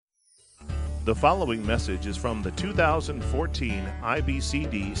The following message is from the 2014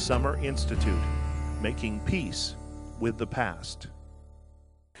 IBCD Summer Institute, Making Peace with the Past.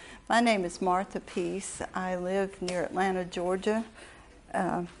 My name is Martha Peace. I live near Atlanta, Georgia.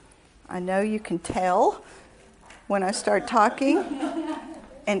 I know you can tell when I start talking,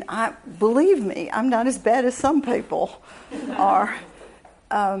 and believe me, I'm not as bad as some people are.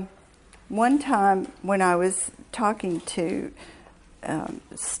 One time when I was talking to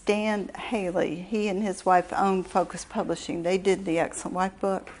Stan Haley, he and his wife owned Focus Publishing. They did the Excellent Wife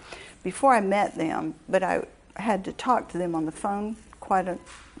book. Before I met them, but I had to talk to them on the phone quite a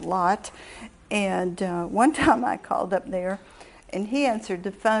lot. And one time I called up there, and he answered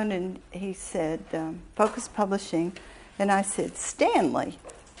the phone, and he said, Focus Publishing. And I said, Stanley.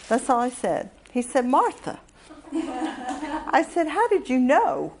 That's all I said. He said, Martha. I said, how did you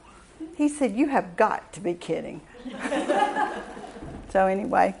know? He said, you have got to be kidding. So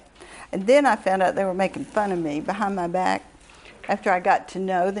anyway, and then I found out they were making fun of me behind my back after I got to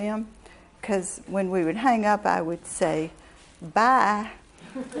know them, because when we would hang up, I would say, bye.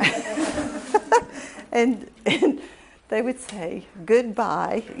 and they would say,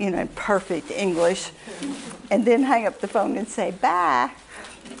 goodbye, in perfect English, and then hang up the phone and say, bye.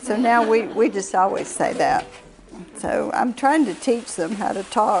 So now we just always say that. So I'm trying to teach them how to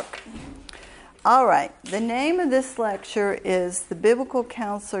talk. All right, the name of this lecture is The Biblical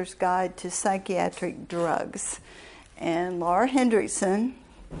Counselor's Guide to Psychiatric Drugs. And Laura Hendrickson,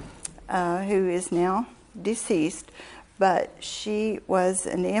 who is now deceased, but she was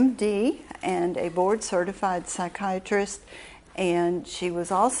an MD and a board-certified psychiatrist, and she was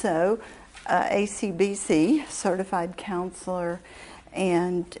also ACBC certified counselor,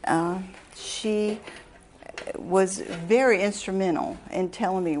 and she was very instrumental in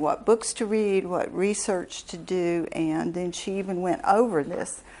telling me what books to read, what research to do, and then she even went over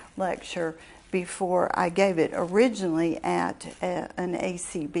this lecture before I gave it originally at an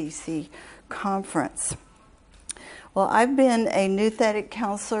ACBC conference. Well, I've been a nouthetic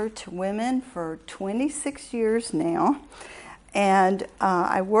counselor to women for 26 years now, and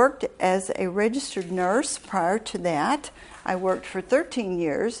I worked as a registered nurse prior to that. I worked for 13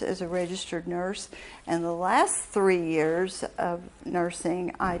 years as a registered nurse, and the last 3 years of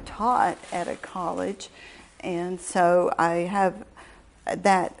nursing I taught at a college, and so I have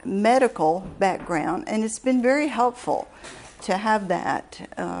that medical background, and it's been very helpful to have that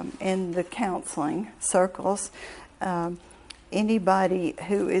in the counseling circles. Anybody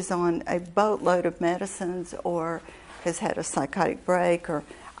who is on a boatload of medicines or has had a psychotic break, or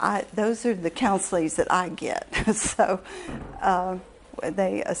those are the counselees that I get. So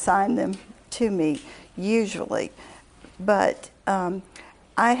they assign them to me usually. But I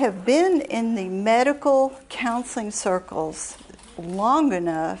have been in the medical counseling circles long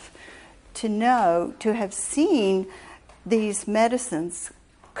enough to have seen these medicines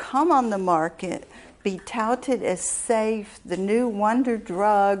come on the market, be touted as safe, the new wonder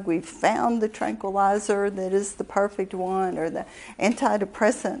drug, we've found the tranquilizer that is the perfect one, or the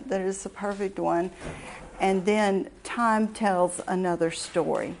antidepressant that is the perfect one, and then time tells another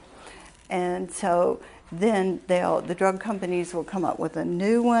story. And so then the drug companies will come up with a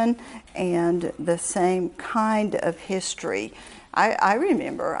new one and the same kind of history. I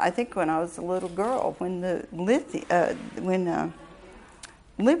remember, I think when I was a little girl, when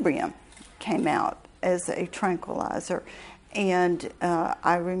Librium came out as a tranquilizer, and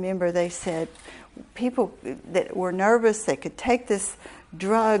I remember they said people that were nervous, they could take this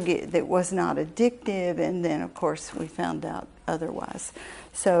drug that was not addictive, and then of course we found out otherwise.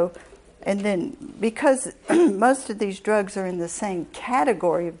 So, and then because most of these drugs are in the same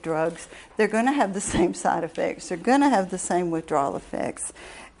category of drugs, they're going to have the same side effects, they're going to have the same withdrawal effects,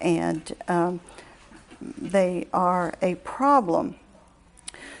 and they are a problem.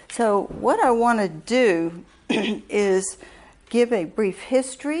 So what I want to do is give a brief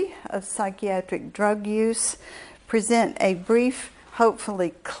history of psychiatric drug use, present a brief,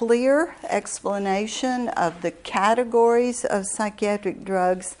 hopefully clear explanation of the categories of psychiatric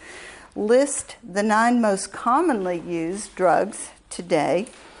drugs, list the 9 most commonly used drugs today,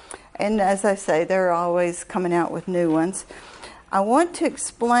 and as I say, they're always coming out with new ones. I want to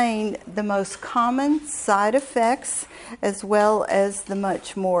explain the most common side effects as well as the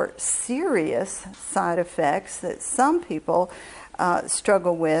much more serious side effects that some people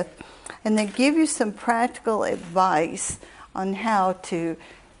struggle with, and then give you some practical advice on how to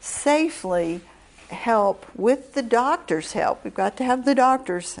safely help with the doctor's help. We've got to have the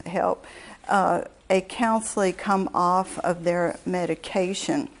doctor's help, a counselee come off of their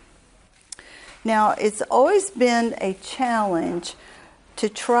medication. Now, it's always been a challenge to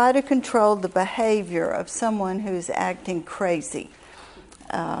try to control the behavior of someone who's acting crazy.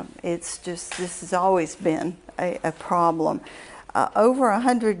 This has always been a problem. Over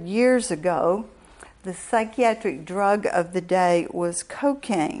 100 years ago, the psychiatric drug of the day was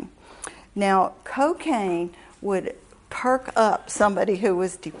cocaine. Now, cocaine would perk up somebody who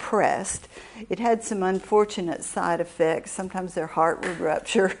was depressed. It had some unfortunate side effects. Sometimes their heart would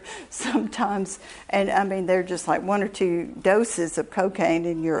rupture, sometimes, and I mean, they're just like 1 or 2 doses of cocaine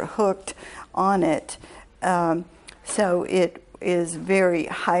and you're hooked on it. So it is very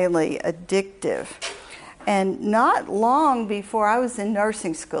highly addictive. And not long before I was in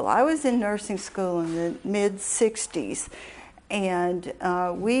nursing school in the mid-'60s, and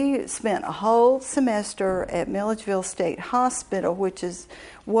we spent a whole semester at Milledgeville State Hospital, which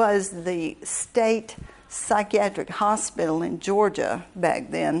was the state psychiatric hospital in Georgia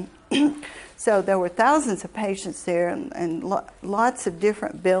back then. So there were thousands of patients there, and lots of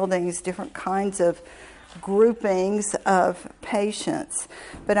different buildings, different kinds of groupings of patients.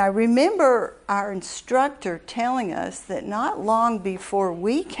 But I remember our instructor telling us that not long before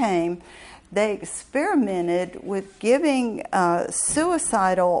we came, they experimented with giving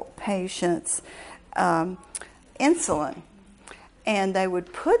suicidal patients insulin. And they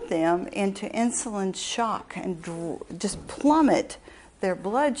would put them into insulin shock and just plummet their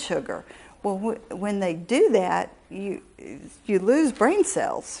blood sugar. Well, when they do that, you lose brain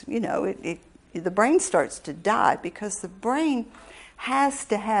cells. You know, the brain starts to die because the brain has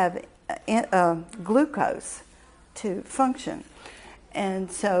to have glucose to function.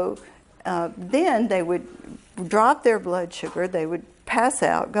 And so then they would drop their blood sugar, they would pass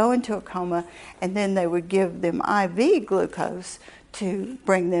out, go into a coma, and then they would give them IV glucose to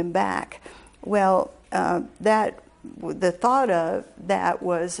bring them back. Well, the thought of that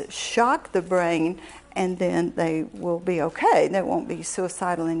was shock the brain, and then they will be okay. They won't be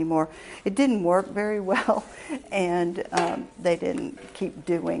suicidal anymore. It didn't work very well, and they didn't keep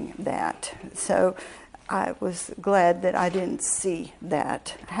doing that. So I was glad that I didn't see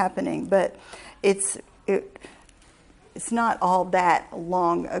that happening. But it's not all that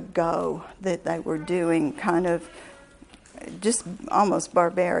long ago that they were doing kind of just almost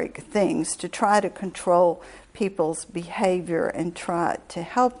barbaric things to try to control people's behavior and try to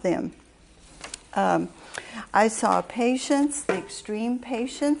help them. I saw patients, the extreme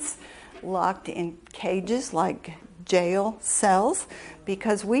patients, locked in cages like jail cells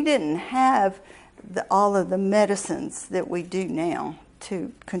because we didn't have all of the medicines that we do now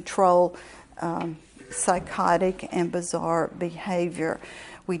to control psychotic and bizarre behavior.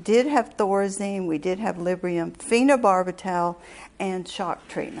 We did have Thorazine, we did have Librium, phenobarbital, and shock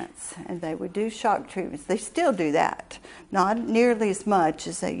treatments. And they would do shock treatments. They still do that, not nearly as much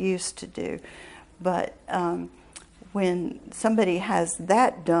as they used to do. But when somebody has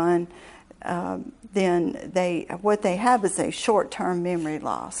that done, then what they have is a short-term memory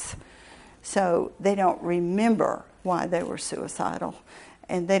loss. So they don't remember why they were suicidal,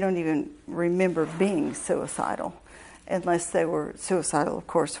 and they don't even remember being suicidal, unless they were suicidal, of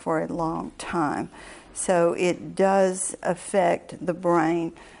course, for a long time. So it does affect the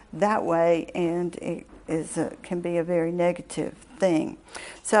brain that way, and it can be a very negative thing.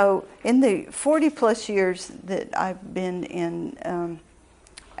 So in the 40-plus years that I've been in,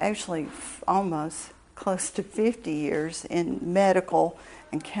 actually almost close to 50 years in medical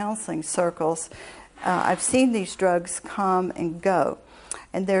and counseling circles, I've seen these drugs come and go.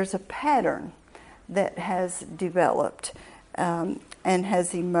 And there's a pattern that has developed and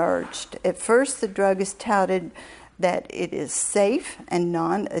has emerged. At first, the drug is touted that it is safe and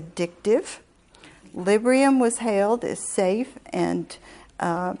non-addictive. Librium was hailed as safe and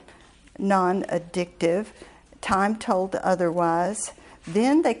non-addictive. Time told otherwise.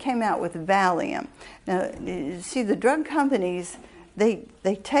 Then they came out with Valium. Now, you see, the drug companies, they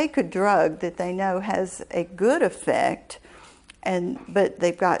take a drug that they know has a good effect, but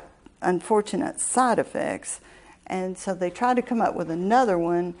they've got unfortunate side effects, and so they try to come up with another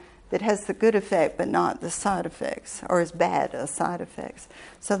one that has the good effect but not the side effects, or as bad as side effects.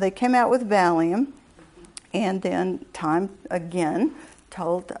 So they came out with Valium, and then time again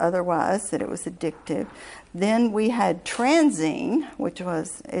told otherwise, that it was addictive. Then we had Transine, which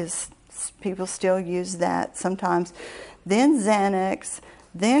is people still use that sometimes. Then Xanax,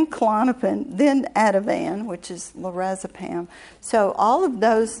 then Klonopin, then Ativan, which is lorazepam. So all of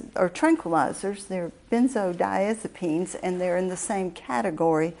those are tranquilizers. They're benzodiazepines, and they're in the same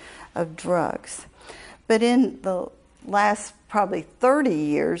category of drugs. But in the last probably 30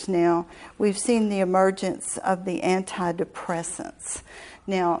 years now, we've seen the emergence of the antidepressants.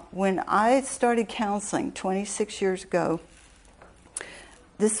 Now, when I started counseling 26 years ago,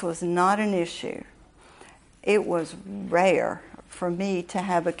 this was not an issue. It was rare for me to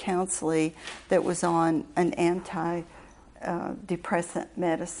have a counselee that was on an antidepressant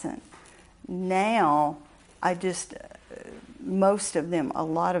medicine. Now, most of them, a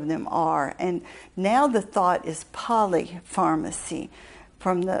lot of them are. And now the thought is polypharmacy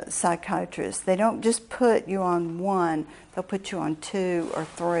from the psychiatrists. They don't just put you on one, they'll put you on 2 or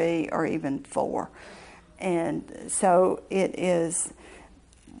 3 or even 4. And so it is,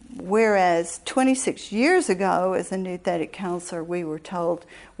 whereas 26 years ago, as a nouthetic counselor, we were told,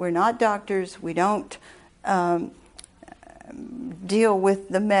 we're not doctors, we don't deal with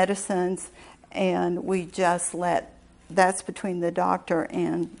the medicines, and we just that's between the doctor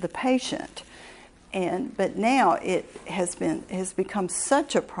and the patient. But now it has become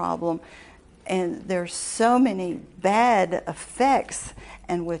such a problem, and there's so many bad effects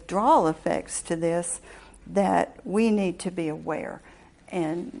and withdrawal effects to this that we need to be aware.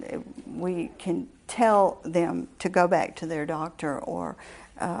 And we can tell them to go back to their doctor or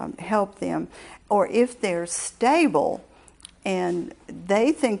help them. Or if they're stable and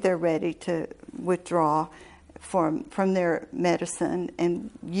they think they're ready to withdraw from their medicine and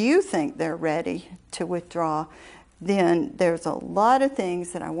you think they're ready to withdraw, then there's a lot of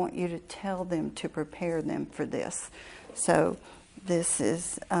things that I want you to tell them to prepare them for this. So this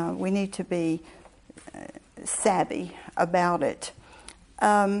is, we need to be savvy about it.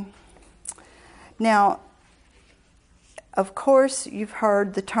 Now, of course, you've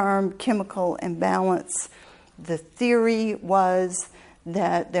heard the term chemical imbalance. The theory was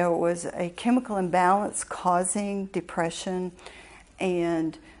that there was a chemical imbalance causing depression,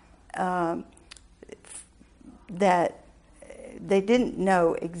 and that they didn't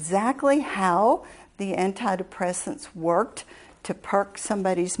know exactly how the antidepressants worked to perk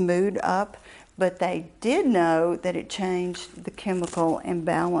somebody's mood up, but they did know that it changed the chemical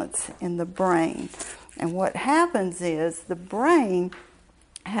imbalance in the brain. And what happens is the brain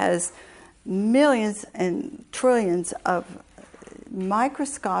has millions and trillions of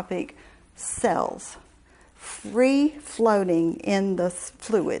microscopic cells free floating in the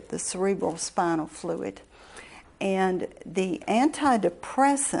fluid, the cerebral spinal fluid. And the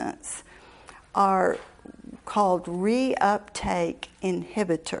antidepressants are called reuptake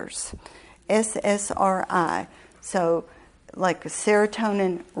inhibitors, SSRI. So like a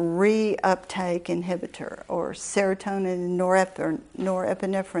serotonin reuptake inhibitor, or serotonin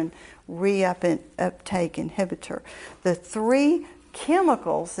norepinephrine reuptake inhibitor. The 3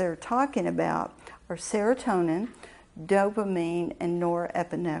 chemicals they're talking about are serotonin, dopamine, and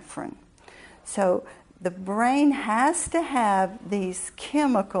norepinephrine. So the brain has to have these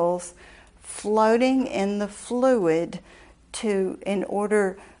chemicals floating in the fluid in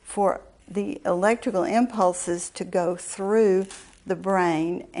order for the electrical impulses to go through the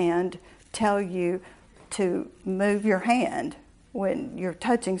brain and tell you to move your hand when you're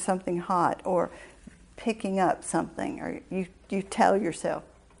touching something hot or picking up something, or you tell yourself,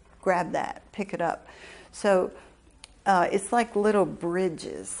 grab that, pick it up. So it's like little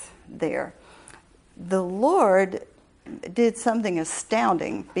bridges there. The Lord did something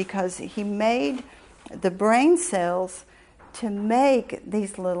astounding because He made the brain cells to make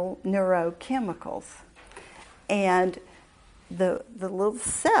these little neurochemicals. And the little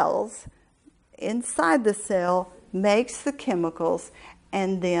cells inside the cell makes the chemicals,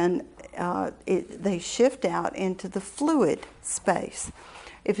 and then they shift out into the fluid space.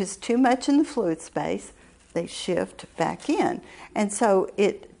 If it's too much in the fluid space, they shift back in. And so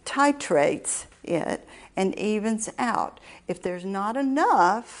it titrates it and evens out. If there's not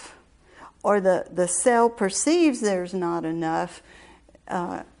enough, or the cell perceives there's not enough,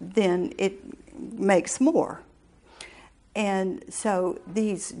 then it makes more. And so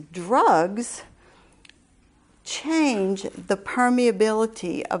these drugs change the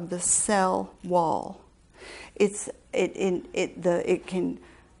permeability of the cell wall. Like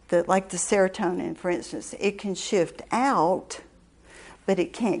the serotonin, for instance, it can shift out, but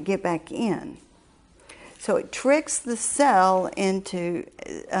it can't get back in. So it tricks the cell into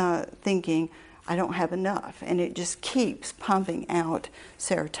thinking, I don't have enough, and it just keeps pumping out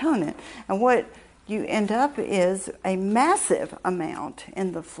serotonin. And what you end up is a massive amount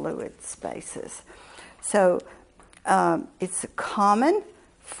in the fluid spaces. So it's common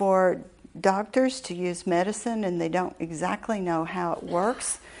for doctors to use medicine, and they don't exactly know how it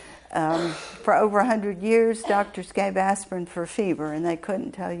works. For over 100 years, doctors gave aspirin for fever, and they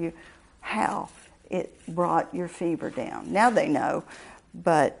couldn't tell you how it brought your fever down. Now they know,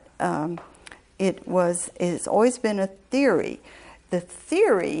 but it's always been a theory. The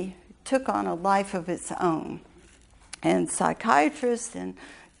theory took on a life of its own And psychiatrists and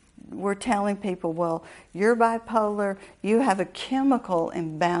we're telling people, well, you're bipolar, you have a chemical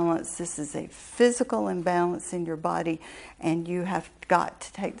imbalance, this is a physical imbalance in your body, and you have got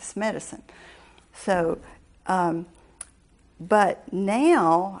to take this medicine. So, but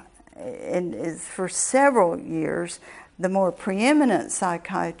now, and is for several years, the more preeminent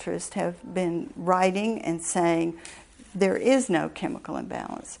psychiatrists have been writing and saying there is no chemical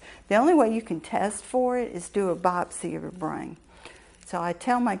imbalance. The only way you can test for it is do a biopsy of your brain. So I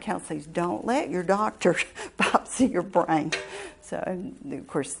tell my counselees, don't let your doctor biopsy your brain. So, of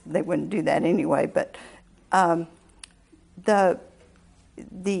course, they wouldn't do that anyway. But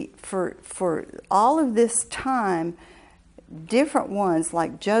for all of this time, different ones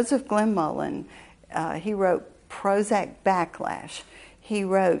like Joseph Glenmullen, he wrote Prozac Backlash. He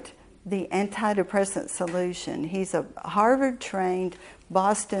wrote The Antidepressant Solution. He's a Harvard-trained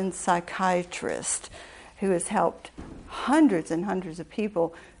Boston psychiatrist who has helped hundreds and hundreds of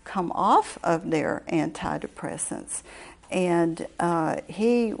people come off of their antidepressants. And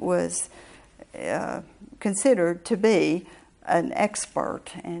he was considered to be an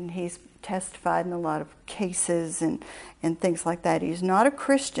expert, and he's testified in a lot of cases and things like that. He's not a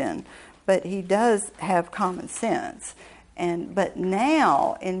Christian, but he does have common sense. But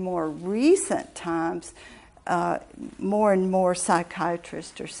now, in more recent times, more and more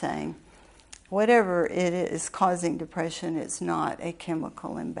psychiatrists are saying, whatever it is causing depression, it's not a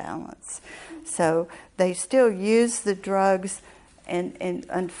chemical imbalance. So they still use the drugs, and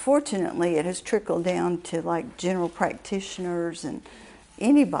unfortunately it has trickled down to like general practitioners, and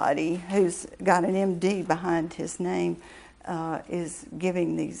anybody who's got an MD behind his name is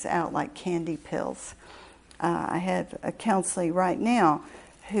giving these out like candy pills. I have a counselee right now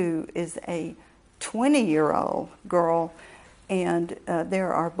who is a 20-year-old girl, and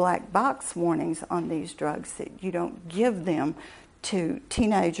there are black box warnings on these drugs that you don't give them to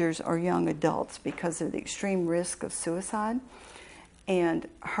teenagers or young adults because of the extreme risk of suicide. And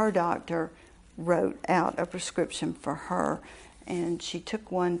her doctor wrote out a prescription for her, and she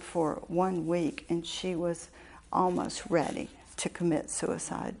took one for 1 week, and she was almost ready to commit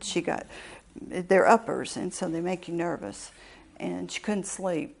suicide. They're uppers, and so they make you nervous, and she couldn't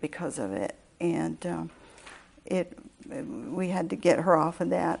sleep because of it. And we had to get her off of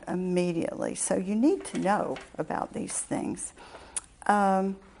that immediately. So you need to know about these things.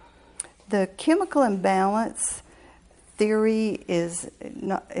 The chemical imbalance theory is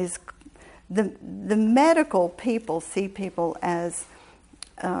the medical people see people as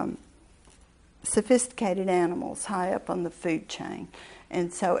sophisticated animals high up on the food chain,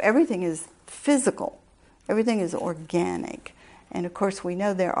 and so everything is physical, everything is organic, and of course we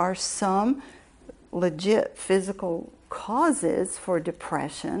know there are some legit physical causes for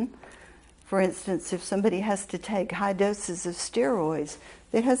depression. For instance, if somebody has to take high doses of steroids,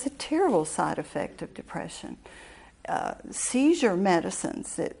 it has a terrible side effect of depression. Seizure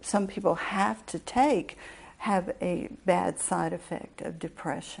medicines that some people have to take have a bad side effect of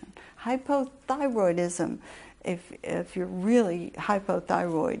depression. Hypothyroidism, if you're really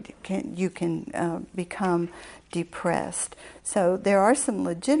hypothyroid, you can become depressed. So there are some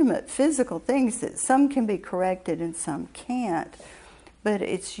legitimate physical things that some can be corrected and some can't, but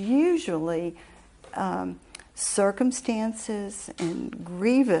it's usually circumstances, and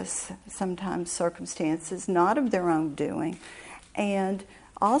grievous sometimes circumstances, not of their own doing, and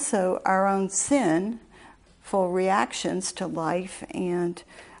also our own sinful reactions to life and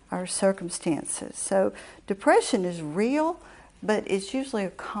our circumstances. So depression is real, but it's usually a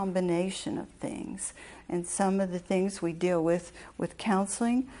combination of things. And some of the things we deal with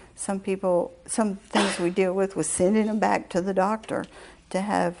counseling, some things we deal with sending them back to the doctor to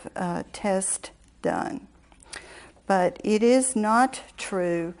have a test done. But it is not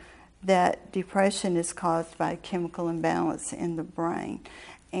true that depression is caused by a chemical imbalance in the brain.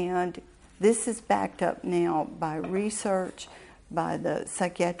 And this is backed up now by research, by the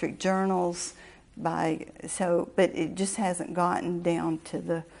psychiatric journals, but it just hasn't gotten down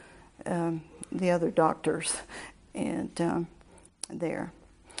to the other doctors and there.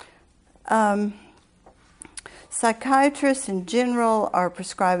 Psychiatrists in general are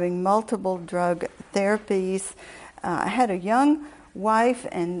prescribing multiple drug therapies. I had a young wife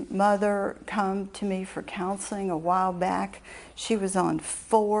and mother come to me for counseling a while back. She was on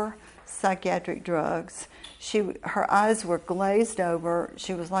 4 psychiatric drugs. Her eyes were glazed over.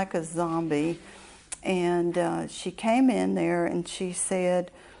 She was like a zombie. And she came in there and she said,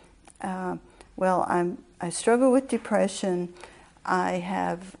 well, I struggle with depression. I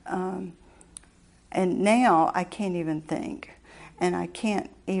have, and now I can't even think. and I can't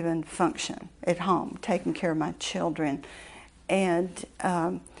even function at home, taking care of my children. And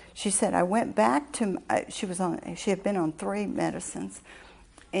she said, I went back to, she had been on 3 medicines,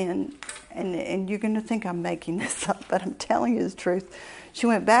 and you're going to think I'm making this up, but I'm telling you the truth. She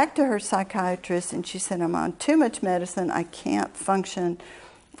went back to her psychiatrist, and she said, I'm on too much medicine, I can't function,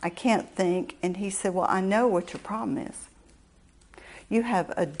 I can't think. And he said, well, I know what your problem is. You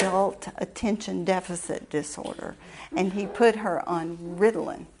have adult attention deficit disorder. And he put her on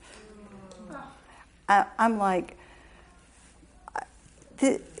Ritalin. I'm like,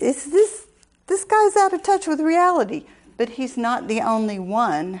 this guy's out of touch with reality. But he's not the only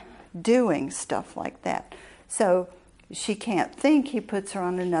one doing stuff like that. So she can't think. He puts her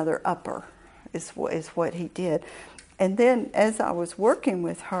on another upper, is what he did. And then as I was working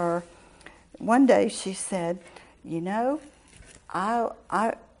with her, one day she said, you know,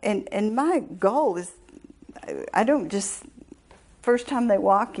 and my goal is, I don't just, first time they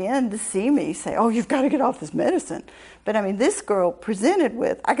walk in to see me, say, oh, you've got to get off this medicine. But I mean, this girl presented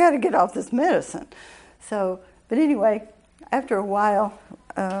with, I got to get off this medicine. So, but anyway, after a while,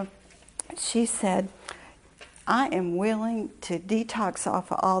 she said, I am willing to detox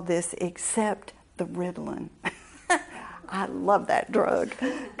off of all this except the Ritalin. I love that drug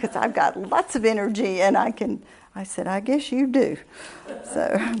because I've got lots of energy and I said, I guess you do.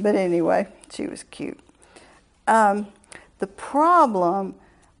 So, but anyway, she was cute. The problem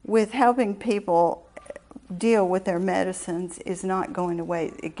with helping people deal with their medicines is not going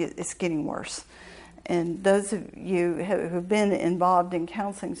away. It's getting worse. And those of you who've been involved in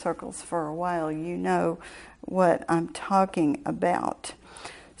counseling circles for a while, you know what I'm talking about.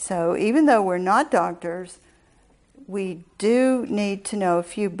 So even though we're not doctors, we do need to know a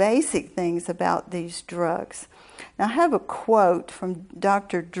few basic things about these drugs. Now, I have a quote from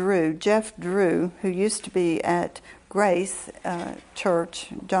Dr. Drew, Jeff Drew, who used to be at Grace Church,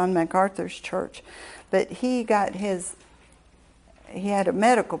 John MacArthur's church, but he had a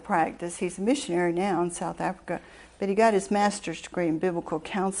medical practice. He's a missionary now in South Africa, but he got his master's degree in biblical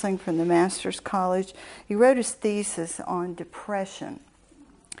counseling from the Master's College. He wrote his thesis on depression.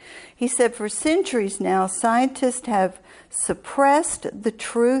 He said, for centuries now, scientists have suppressed the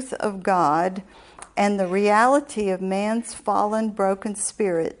truth of God and the reality of man's fallen, broken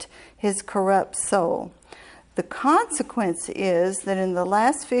spirit, his corrupt soul. The consequence is that in the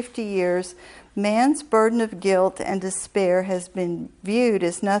last 50 years, man's burden of guilt and despair has been viewed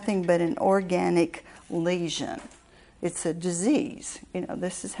as nothing but an organic lesion. It's a disease. You know,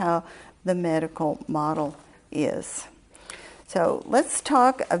 this is how the medical model is. So let's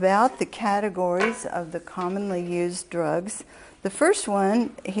talk about the categories of the commonly used drugs. The first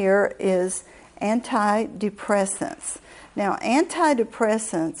one here is antidepressants. Now,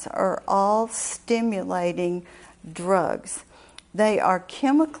 antidepressants are all stimulating drugs. They are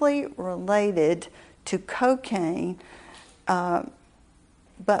chemically related to cocaine,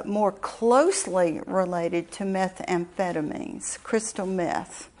 but more closely related to methamphetamines, crystal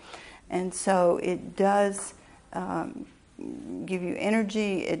meth. And so it does give you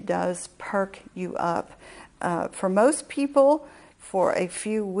energy, it does perk you up. For most people, for a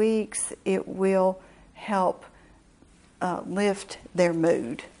few weeks, it will help lift their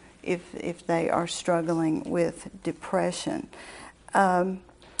mood if they are struggling with depression.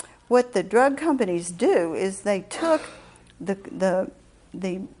 What the drug companies do is they took the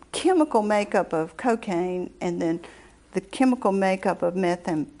chemical makeup of cocaine and then the chemical makeup of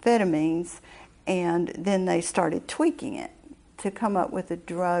methamphetamines, and then they started tweaking it to come up with a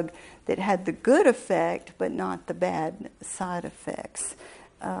drug that had the good effect but not the bad side effects.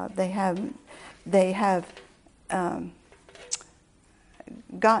 They have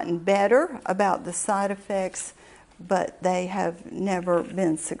gotten better about the side effects, but they have never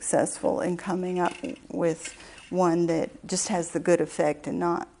been successful in coming up with one that just has the good effect and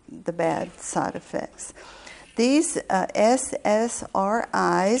not the bad side effects. These SSRIs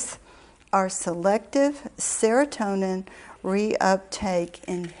are selective serotonin reuptake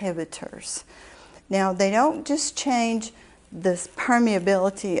inhibitors. Now, they don't just change the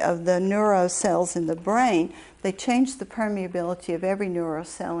permeability of the neurocells in the brain, they change the permeability of every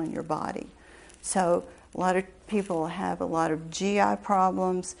neurocell in your body. So a lot of people have a lot of GI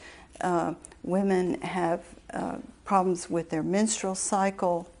problems. Women have problems with their menstrual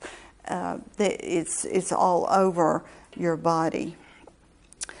cycle. It's all over your body.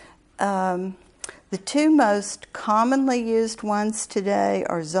 The two most commonly used ones today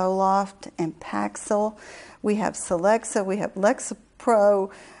are Zoloft and Paxil. We have Celexa, we have Lexapro.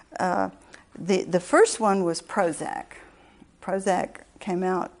 The first one was Prozac. Prozac came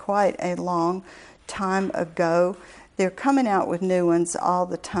out quite a long time ago. they're coming out with new ones all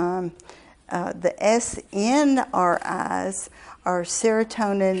the time. The SNRIs are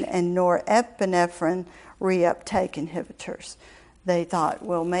serotonin and norepinephrine reuptake inhibitors. They thought,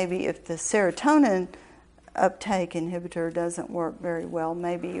 well, maybe if the serotonin uptake inhibitor doesn't work very well,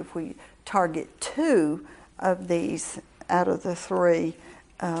 maybe if we target 2 of these out of the 3,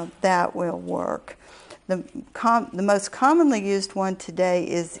 that will work. The most commonly used one today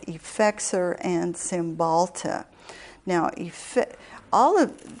is Effexor and Cymbalta. Now,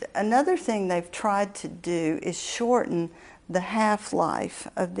 another thing they've tried to do is shorten the half-life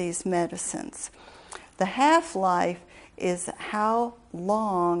of these medicines. The half-life is how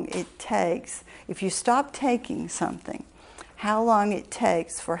long it takes, if you stop taking something, how long it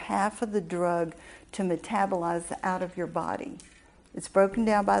takes for half of the drug to metabolize out of your body. It's broken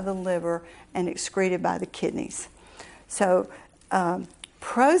down by the liver and excreted by the kidneys. So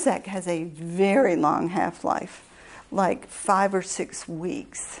Prozac has a very long half-life, like 5 or 6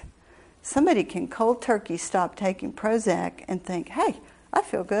 weeks. Somebody can cold turkey stop taking Prozac and think, hey, I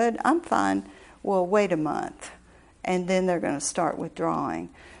feel good, I'm fine. Well, wait a month, and then they're going to start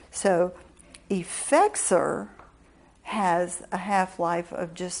withdrawing. So Effexor has a half-life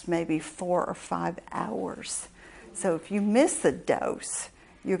of just maybe 4 or 5 hours. So if you miss the dose,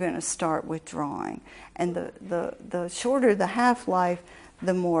 you're going to start withdrawing. And the shorter the half-life,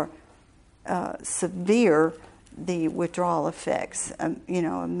 the more severe the withdrawal effects,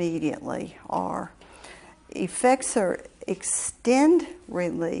 immediately are. Effexor extend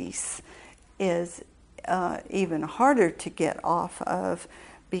release is even harder to get off of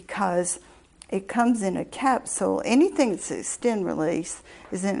because it comes in a capsule. Anything that's extend release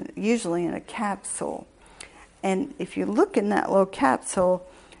is usually in a capsule. And if you look in that little capsule,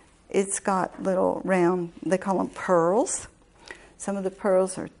 it's got little round, they call them pearls. Some of the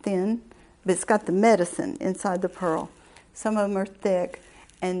pearls are thin, but it's got the medicine inside the pearl. Some of them are thick,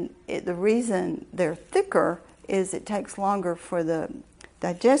 and the reason they're thicker is it takes longer for the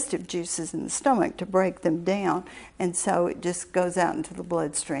digestive juices in the stomach to break them down, and so it just goes out into the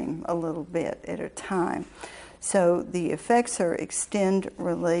bloodstream a little bit at a time. So the Effexor extend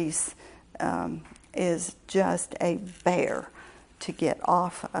release is just a bear to get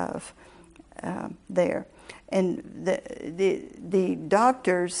off of there. And the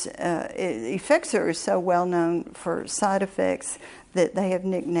doctors, Effexor is so well known for side effects that they have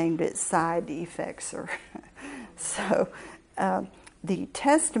nicknamed it Side Effexor. So the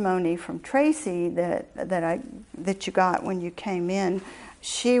testimony from Tracy that you got when you came in,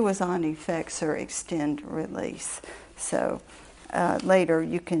 she was on Effexor extend release. So later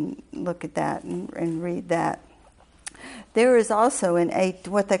you can look at that and read that. There is also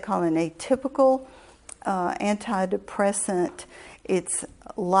what they call an atypical antidepressant. It's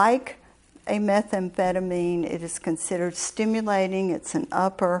like a methamphetamine. It is considered stimulating. It's an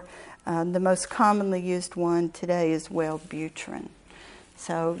upper. The most commonly used one today is Wellbutrin.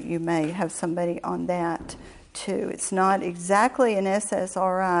 So you may have somebody on that too. It's not exactly an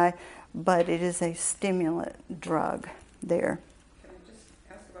SSRI, but it is a stimulant drug there. Can I just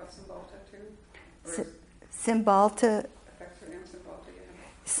ask about Cymbalta too? Cymbalta. Effexor and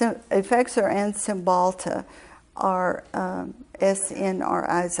Cymbalta, Effexor yeah. and Cymbalta are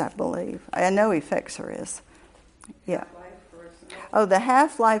SNRIs, I believe. I know Effexor is. Yeah. Oh, the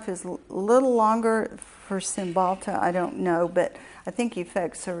half-life is a little longer for Cymbalta. I don't know, but I think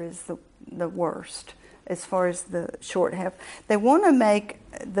Effexor is the worst as far as the short half. They want to make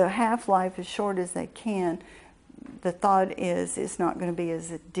the half-life as short as they can. The thought is it's not going to be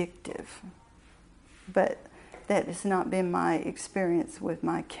as addictive. But that has not been my experience with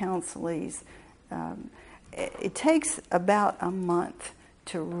my counselees. It takes about a month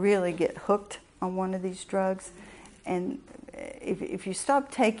to really get hooked on one of these drugs. And if you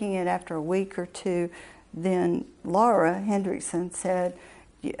stop taking it after a week or two, then Laura Hendrickson said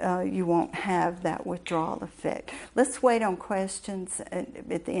you won't have that withdrawal effect. Let's wait on questions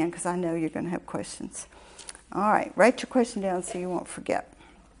at the end because I know you're going to have questions. All right, write your question down so you won't forget.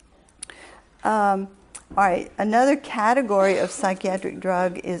 All right, another category of psychiatric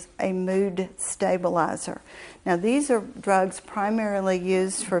drug is a mood stabilizer. Now, these are drugs primarily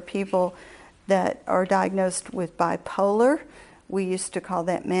used for people that are diagnosed with bipolar. We used to call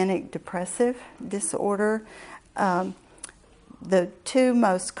that manic depressive disorder. The two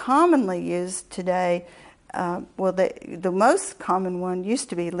most commonly used today, the most common one used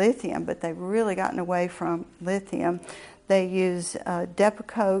to be lithium, but they've really gotten away from lithium. They use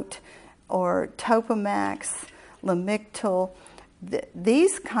Depakote or Topamax, Lamictal.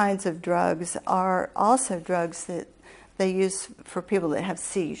 These kinds of drugs are also drugs that they use for people that have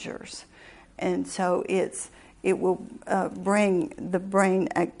seizures. And so it's it will bring the brain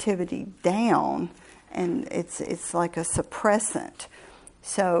activity down, and it's like a suppressant.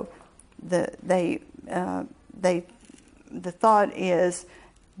 So the thought is,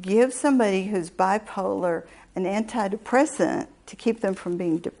 give somebody who's bipolar an antidepressant to keep them from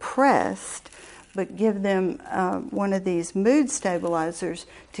being depressed, but give them one of these mood stabilizers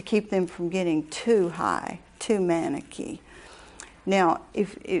to keep them from getting too high, too manic-y. Now,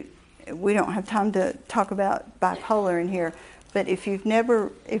 if we don't have time to talk about bipolar in here, but if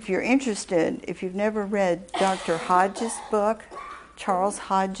you're interested, if you've never read Dr. Hodges' book, Charles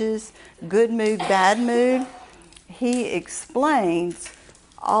Hodges, Good Mood, Bad Mood, he explains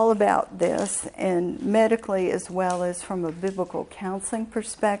all about this, and medically as well as from a biblical counseling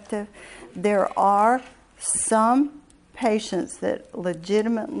perspective. There are some patients that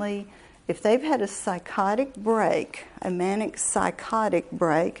legitimately, if they've had a psychotic break, a manic psychotic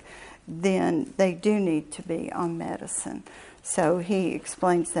break, then they do need to be on medicine. So he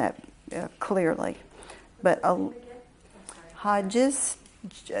explains that clearly. But Hodges,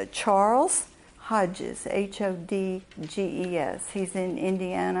 Charles Hodges, Hodges. He's in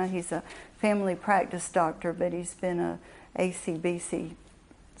Indiana. He's a family practice doctor, but he's been a ACBC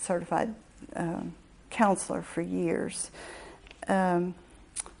certified counselor for years.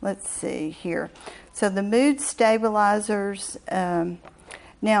 Let's see here. So the mood stabilizers,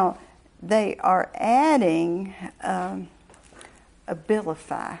 now they are adding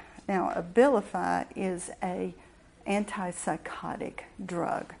Abilify. Now Abilify is a antipsychotic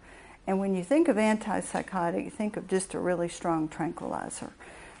drug. And when you think of antipsychotic, you think of just a really strong tranquilizer.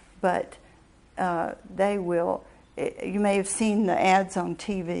 But they will, you may have seen the ads on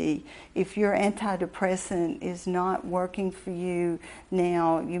TV. If your antidepressant is not working for you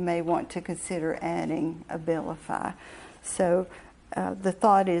now, you may want to consider adding Abilify. So the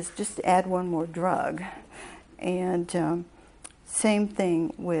thought is just add one more drug. And same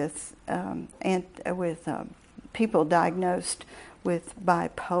thing with people diagnosed with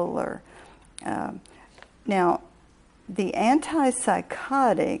bipolar. Now, the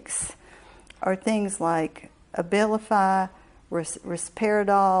antipsychotics are things like Abilify,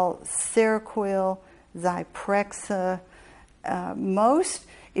 Risperidol, Seroquel, Zyprexa.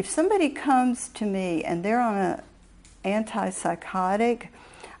 If somebody comes to me and they're on an antipsychotic,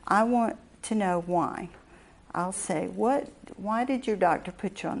 I want to know why. I'll say, why did your doctor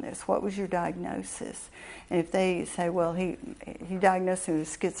put you on this? What was your diagnosis? And if they say, well, he diagnosed me with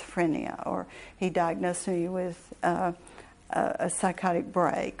schizophrenia, or he diagnosed me with a psychotic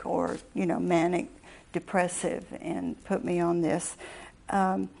break, or manic depressive, and put me on this,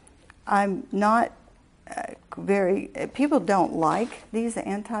 I'm not people don't like these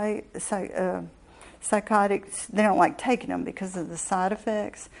psychotics. They don't like taking them because of the side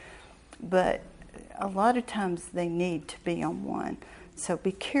effects, but a lot of times they need to be on one. So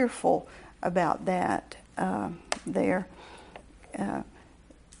be careful about that there.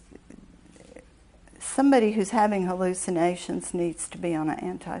 Somebody who's having hallucinations needs to be on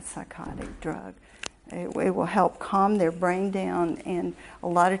an antipsychotic drug. It will help calm their brain down, and a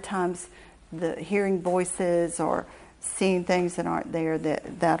lot of times the hearing voices or seeing things that aren't there,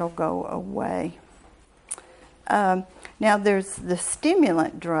 that'll go away. Now there's the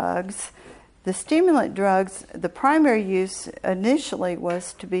stimulant drugs. The stimulant drugs, the primary use initially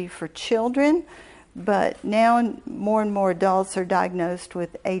was to be for children, but now more and more adults are diagnosed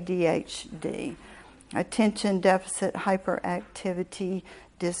with ADHD, attention deficit hyperactivity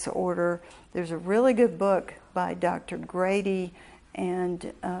disorder. There's a really good book by Dr. Grady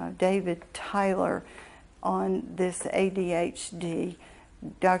and David Tyler on this ADHD.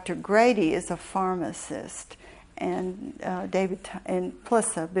 Dr. Grady is a pharmacist, and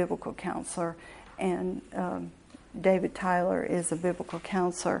plus a biblical counselor, and David Tyler is a biblical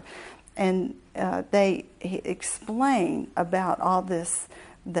counselor, and they explain about all this,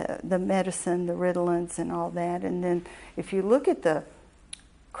 the medicine, the Ritalins, and all that. And then if you look at the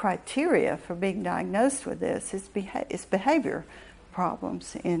criteria for being diagnosed with this, it's behavior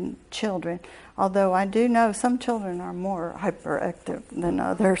problems in children. Although I do know some children are more hyperactive than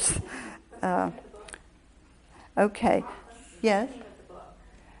others. Okay. Yes?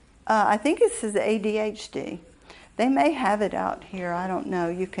 I think it says ADHD. They may have it out here. I don't know.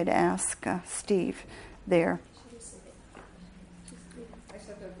 You could ask Steve there. I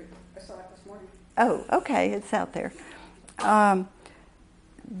saw it this morning. Oh, okay. It's out there.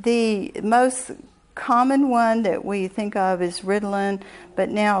 The most common one that we think of is Ritalin, but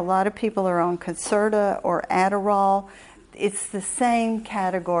now a lot of people are on Concerta or Adderall. It's the same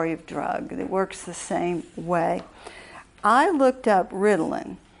category of drug. It works the same way. I looked up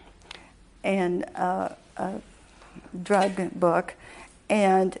Ritalin, and a drug book,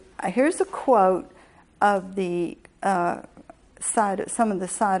 and here's a quote of the some of the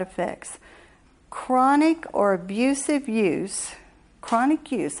side effects. Chronic or abusive use,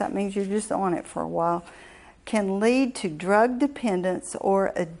 chronic use, that means you're just on it for a while, can lead to drug dependence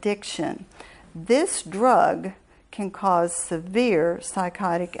or addiction. This drug can cause severe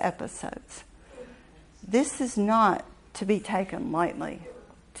psychotic episodes. This is not to be taken lightly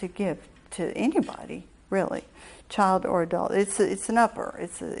to give to anybody, really, child or adult. It's an upper.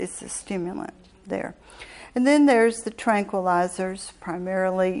 It's a stimulant there. And then there's the tranquilizers,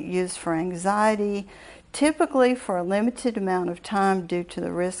 primarily used for anxiety, typically for a limited amount of time due to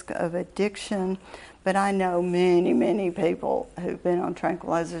the risk of addiction. But I know many, many people who've been on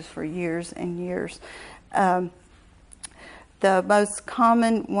tranquilizers for years and years. The most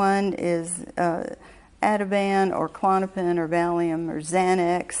common one is Ativan or Klonopin or Valium or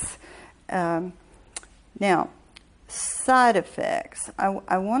Xanax. Now, side effects.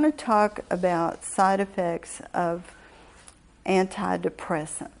 I want to talk about side effects of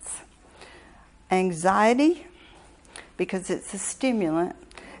antidepressants. Anxiety, because it's a stimulant,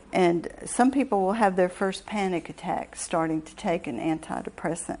 and some people will have their first panic attack starting to take an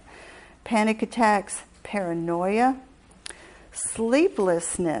antidepressant. Panic attacks, paranoia,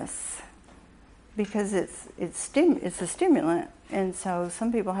 sleeplessness, because it's a stimulant, and so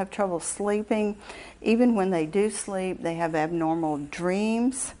some people have trouble sleeping. Even when they do sleep, they have abnormal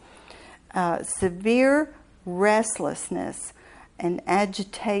dreams. Severe restlessness and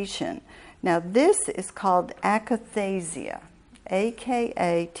agitation. Now this is called akathisia, A-K-A-T-H-A-S-I-A.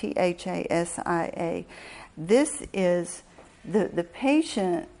 This is the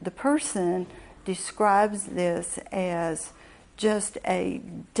person describes this as just a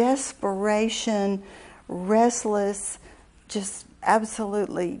desperation, restless, just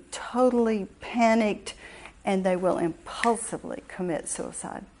absolutely, totally panicked, and they will impulsively commit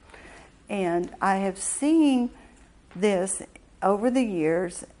suicide. And I have seen this over the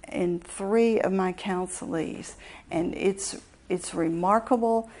years in 3 of my counselees, and it's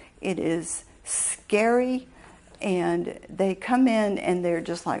remarkable. It is scary, and they come in and they're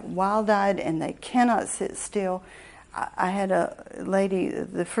just like wild-eyed, and they cannot sit still. I had a lady,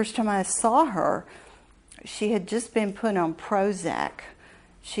 the first time I saw her, she had just been put on Prozac.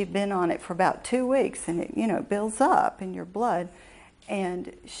 She'd been on it for about 2 weeks, and it builds up in your blood.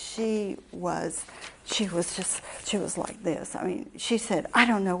 And she was like this. I mean, she said, "I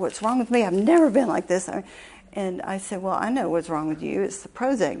don't know what's wrong with me. I've never been like this." And I said, "Well, I know what's wrong with you. It's the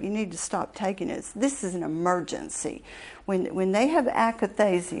Prozac. You need to stop taking it. This is an emergency. When they have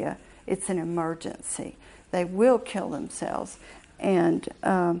akathisia, it's an emergency. They will kill themselves, and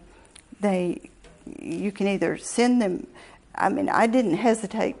you can either send them." I mean, I didn't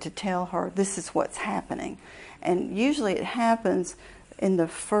hesitate to tell her this is what's happening, and usually it happens in the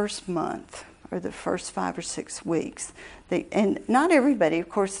first month or the first 5 or 6 weeks. And not everybody, of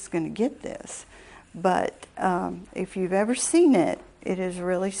course, is going to get this, but if you've ever seen it, it is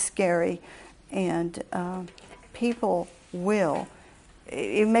really scary, and people will.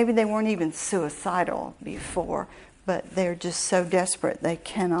 Maybe they weren't even suicidal before, but they're just so desperate they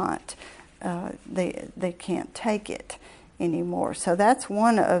cannot. They can't take it anymore. So that's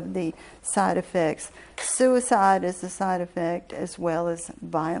one of the side effects. Suicide is a side effect, as well as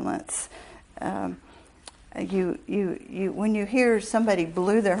violence. When you hear somebody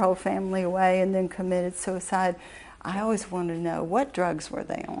blew their whole family away and then committed suicide, I always want to know, what drugs were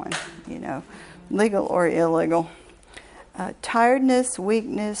they on? Legal or illegal. Tiredness,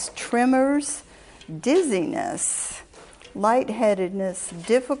 weakness, tremors, dizziness, lightheadedness,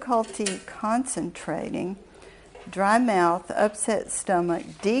 difficulty concentrating, dry mouth, upset stomach,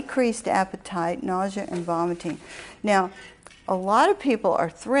 decreased appetite, nausea, and vomiting. Now, a lot of people are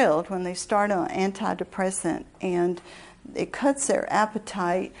thrilled when they start on antidepressant and it cuts their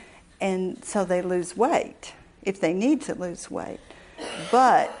appetite, and so they lose weight if they need to lose weight.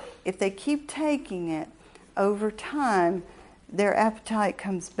 But if they keep taking it, over time, their appetite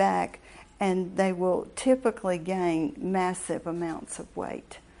comes back, and they will typically gain massive amounts of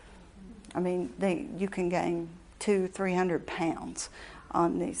weight. I mean, you can gain 200-300 pounds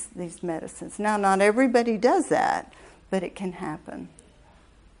on these medicines. Now, not everybody does that, but it can happen.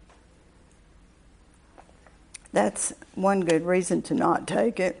 That's one good reason to not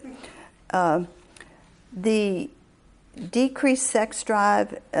take it. The decreased sex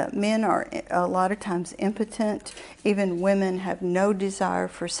drive, men are a lot of times impotent. Even women have no desire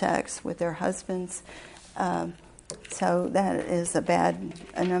for sex with their husbands. So that is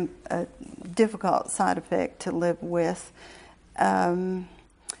a difficult side effect to live with.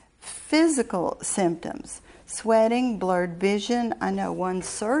 Physical symptoms. Sweating, blurred vision. I know one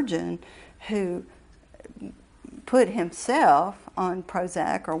surgeon who put himself on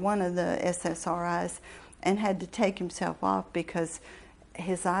Prozac or one of the SSRIs and had to take himself off because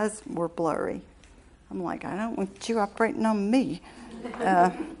his eyes were blurry. I'm like, I don't want you operating on me.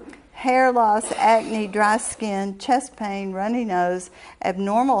 Hair loss, acne, dry skin, chest pain, runny nose,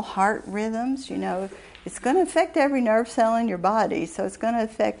 abnormal heart rhythms. You know, it's going to affect every nerve cell in your body, so it's going to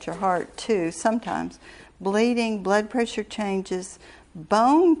affect your heart too sometimes. Bleeding, blood pressure changes,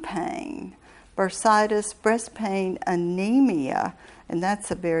 bone pain, bursitis, breast pain, anemia, and that's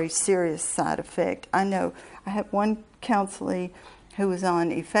a very serious side effect. I know I have one counselee who was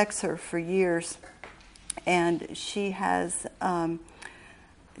on Effexor for years, and she has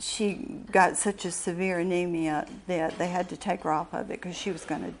she got such a severe anemia that they had to take her off of it because she was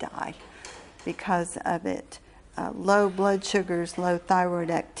going to die because of it. Low blood sugars, low thyroid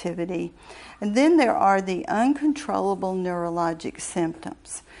activity. And then there are the uncontrollable neurologic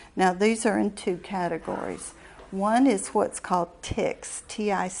symptoms. Now, these are in two categories. One is what's called tics,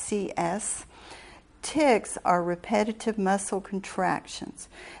 T-I-C-S. Tics are repetitive muscle contractions.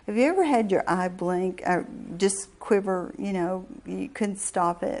 Have you ever had your eye blink or just quiver, you know, you couldn't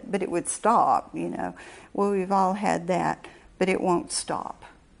stop it, but it would stop, you know? Well, we've all had that, but it won't stop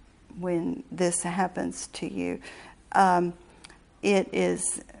when this happens to you. It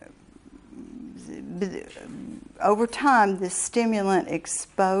is, over time, this stimulant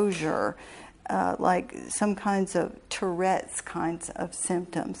exposure, like some kinds of Tourette's kinds of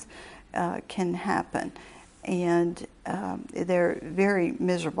symptoms, can happen. And they're very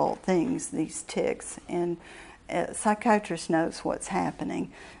miserable things, these tics. And a psychiatrist knows what's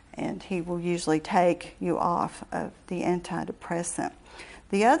happening, and he will usually take you off of the antidepressant.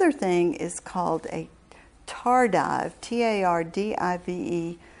 The other thing is called a tardive,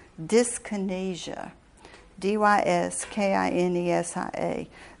 T-A-R-D-I-V-E, dyskinesia, D-Y-S-K-I-N-E-S-I-A.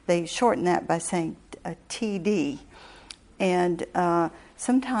 They shorten that by saying TD. And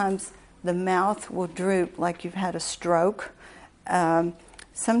sometimes the mouth will droop like you've had a stroke.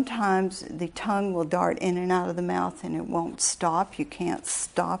 Sometimes the tongue will dart in and out of the mouth and it won't stop. You can't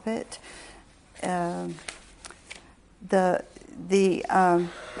stop it. If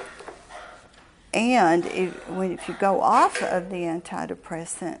you go off of the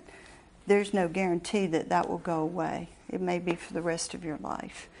antidepressant, there's no guarantee that that will go away. It may be for the rest of your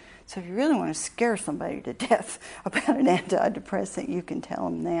life. So if you really want to scare somebody to death about an antidepressant, you can tell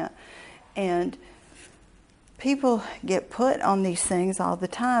them that. And people get put on these things all the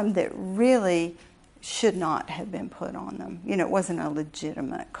time that really should not have been put on them. You know, it wasn't a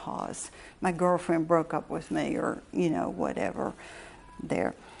legitimate cause. My girlfriend broke up with me or, you know, whatever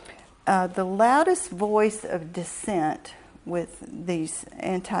there. The loudest voice of dissent with these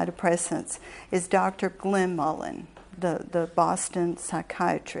antidepressants is Dr. Glenn Mullen, the Boston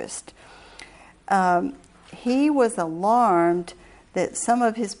psychiatrist. He was alarmed that some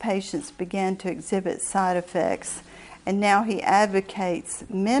of his patients began to exhibit side effects, and now he advocates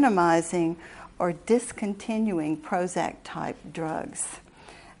minimizing or discontinuing Prozac-type drugs.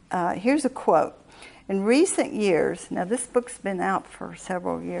 Here's a quote. In recent years, now this book's been out for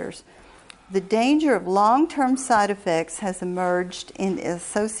several years, the danger of long-term side effects has emerged in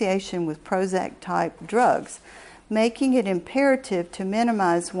association with Prozac-type drugs, making it imperative to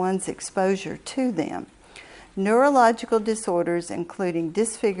minimize one's exposure to them. Neurological disorders, including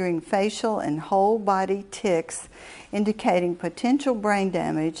disfiguring facial and whole body tics, indicating potential brain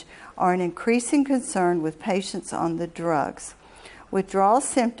damage, are an increasing concern with patients on the drugs. Withdrawal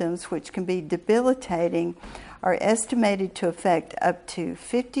symptoms, which can be debilitating, are estimated to affect up to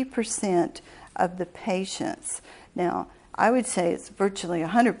 50% of the patients. Now, I would say it's virtually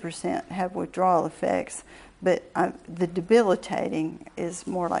 100% have withdrawal effects, but the debilitating is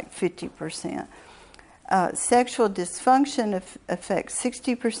more like 50%. Sexual dysfunction affects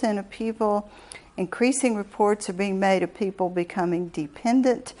 60% of people. Increasing reports are being made of people becoming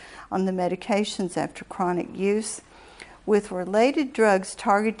dependent on the medications after chronic use. With related drugs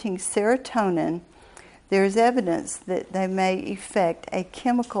targeting serotonin, there is evidence that they may effect a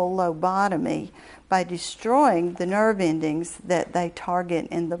chemical lobotomy by destroying the nerve endings that they target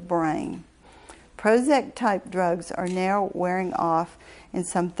in the brain. Prozac-type drugs are now wearing off in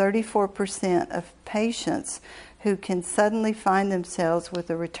some 34% of patients who can suddenly find themselves with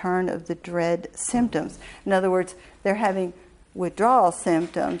a return of the dread symptoms. In other words, they're having withdrawal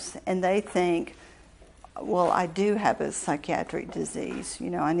symptoms and they think, well, I do have a psychiatric disease.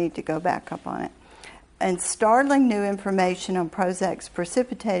 You know, I need to go back up on it. And startling new information on Prozac's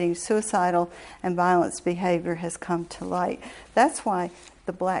precipitating suicidal and violence behavior has come to light. That's why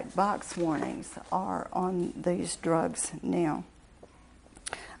the black box warnings are on these drugs now.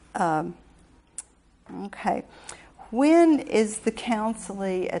 Okay. When is the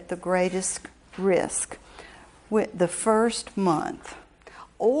counselee at the greatest risk? With the first month,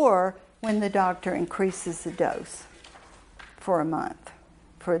 or when the doctor increases the dose for a month,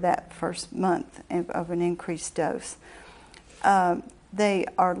 for that first month of an increased dose. They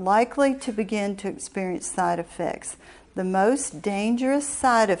are likely to begin to experience side effects. The most dangerous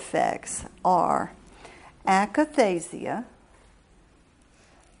side effects are akathisia,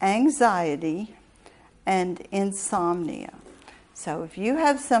 anxiety, and insomnia. So if you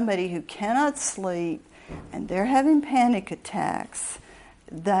have somebody who cannot sleep and they're having panic attacks,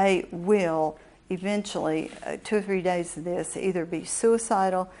 they will eventually, 2 or 3 days of this, either be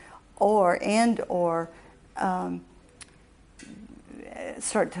suicidal or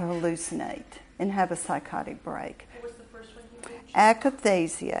start to hallucinate and have a psychotic break. What was the first one you mentioned?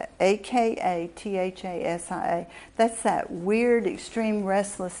 Akathisia, akathisia. That's that weird, extreme,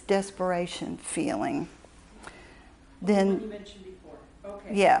 restless desperation feeling. The one you mentioned before.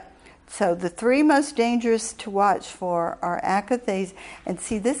 Okay. Yeah. So the 3 most dangerous to watch for are akathisia. And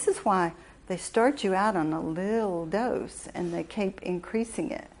see, this is why they start you out on a little dose and they keep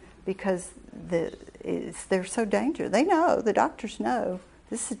increasing it, because they're so dangerous. They know, the doctors know,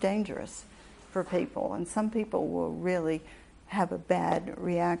 this is dangerous for people. And some people will really have a bad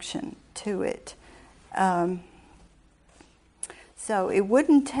reaction to it. So it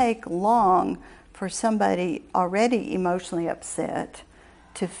wouldn't take long for somebody already emotionally upset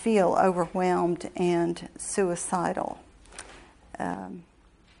to feel overwhelmed and suicidal.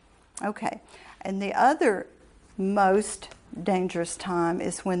 Okay. And the other most dangerous time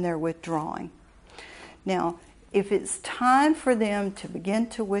is when they're withdrawing. Now, if it's time for them to begin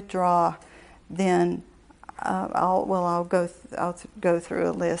to withdraw, then I'll go through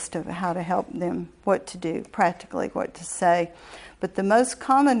a list of how to help them, what to do, practically what to say. But the most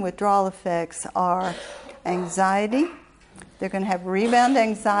common withdrawal effects are anxiety. They're going to have rebound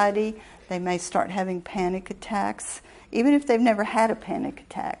anxiety. They may start having panic attacks. Even if they've never had a panic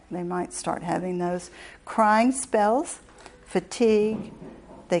attack, they might start having those. Crying spells, fatigue,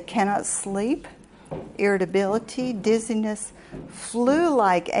 they cannot sleep, irritability, dizziness,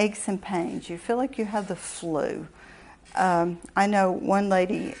 flu-like aches and pains. You feel like you have the flu. I know one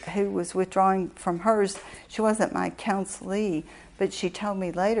lady who was withdrawing from hers. She wasn't my counselee, but she told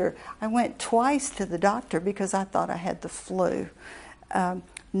me later, I went twice to the doctor because I thought I had the flu.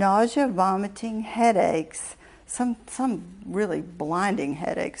 Nausea, vomiting, headaches, some really blinding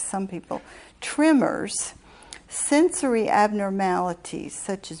headaches, some people. Tremors, sensory abnormalities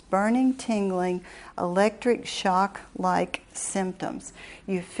such as burning, tingling, electric shock-like symptoms.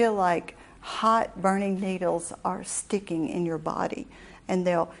 You feel like hot burning needles are sticking in your body, and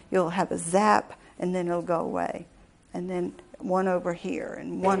you'll have a zap, and then it'll go away, and then one over here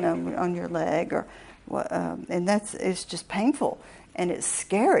and one on your leg, and it's just painful, and it's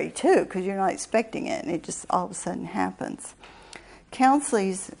scary too because you're not expecting it, and it just all of a sudden happens.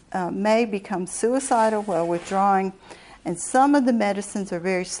 Counselees may become suicidal while withdrawing, and some of the medicines are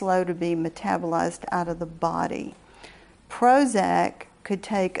very slow to be metabolized out of the body. Prozac could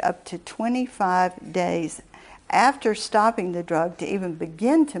take up to 25 days after stopping the drug to even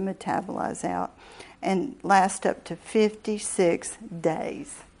begin to metabolize out, and last up to 56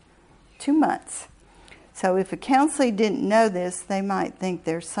 days, 2 months. So if a counselee didn't know this, they might think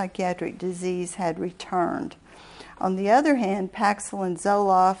their psychiatric disease had returned. On the other hand, Paxil and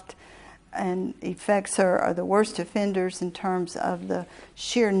Zoloft and Effexor are the worst offenders in terms of the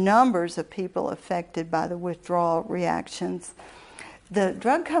sheer numbers of people affected by the withdrawal reactions. The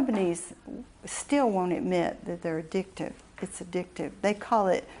drug companies still won't admit that they're addictive. It's addictive. They call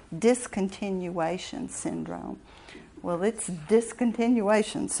it discontinuation syndrome. Well, it's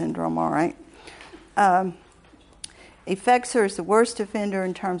discontinuation syndrome, all right. Effexor is the worst offender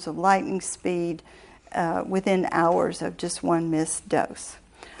in terms of lightning speed within hours of just one missed dose.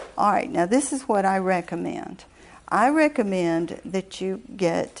 All right, now this is what I recommend. I recommend that you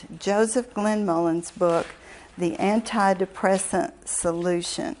get Joseph Glenmullen's book, The Anti-Depressant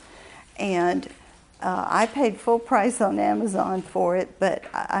Solution. And I paid full price on Amazon for it, but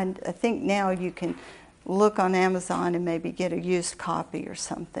I think now you can look on Amazon and maybe get a used copy or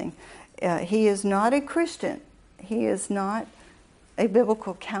something. He is not a Christian. He is not a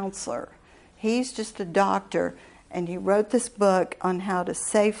biblical counselor. He's just a doctor, and he wrote this book on how to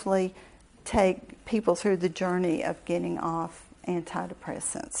safely take people through the journey of getting off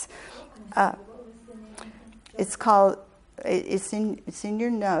antidepressants. It's called. It's in your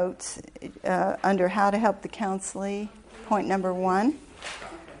notes under how to help the counselee. Point number 1.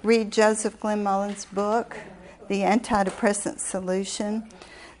 Read Joseph Glenn Mullen's book, The Antidepressant Solution.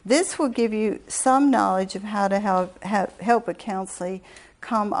 This will give you some knowledge of how to help a counselee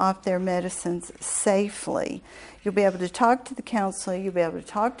come off their medicines safely. You'll be able to talk to the counselor, you'll be able to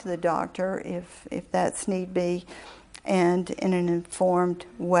talk to the doctor if that's need be, and in an informed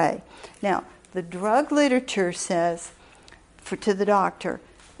way. Now, the drug literature says to the doctor,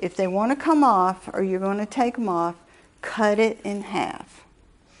 if they want to come off or you're going to take them off, cut it in half.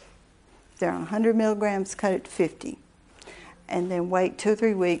 If they're on 100 milligrams, cut it to 50. And then wait 2 or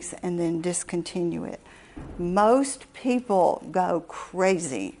 3 weeks and then discontinue it. Most people go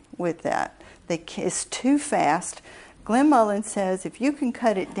crazy with that. It's too fast. Glenn Mullen says if you can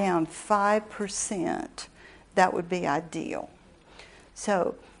cut it down 5%, that would be ideal.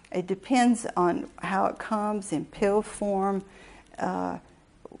 So it depends on how it comes in pill form.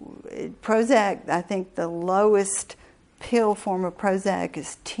 Prozac, I think the lowest pill form of Prozac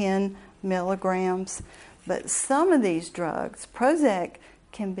is 10 milligrams. But some of these drugs, Prozac,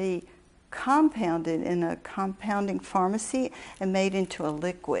 can be compounded in a compounding pharmacy and made into a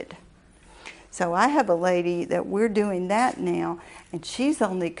liquid. So I have a lady that we're doing that now, and she's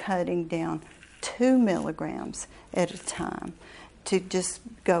only cutting down 2 milligrams at a time to just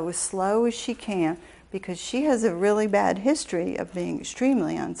go as slow as she can, because she has a really bad history of being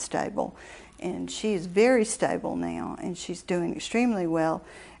extremely unstable. And she is very stable now, and she's doing extremely well,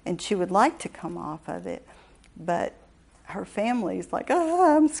 and she would like to come off of it. But her family is like,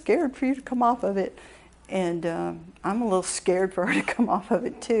 oh, I'm scared for you to come off of it. And I'm a little scared for her to come off of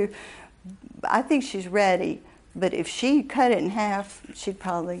it too. I think she's ready, but if she cut it in half, she'd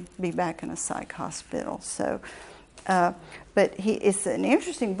probably be back in a psych hospital. So, but it's an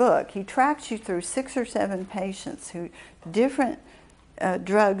interesting book. He tracks you through 6 or 7 patients who different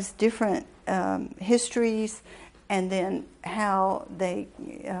drugs, different histories, and then how they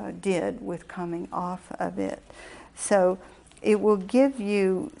did with coming off of it. So it will give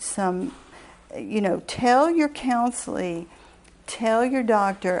you some, tell your counselee, tell your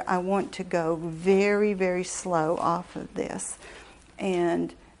doctor, I want to go very, very slow off of this.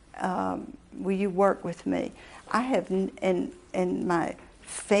 And will you work with me? I have, and my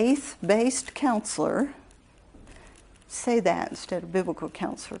faith-based counselor, say that instead of biblical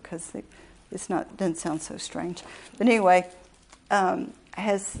counselor, because doesn't sound so strange. But anyway,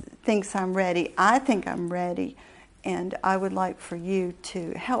 thinks I'm ready. I think I'm ready, and I would like for you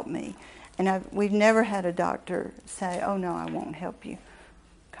to help me. And we've never had a doctor say, "Oh no, I won't help you.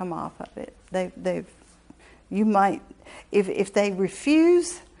 Come off of it." You might, if they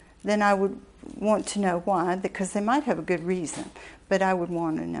refuse, then I would want to know why, because they might have a good reason, but I would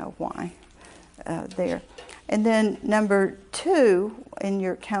want to know why there. And then number 2 in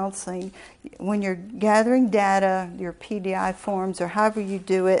your counseling, when you're gathering data, your PDI forms or however you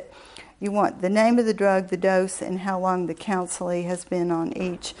do it, you want the name of the drug, the dose, and how long the counselee has been on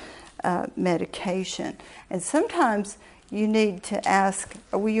each medication. And sometimes you need to ask,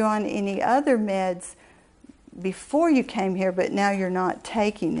 were you on any other meds before you came here, but now you're not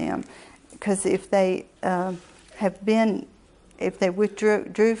taking them? Because if they if they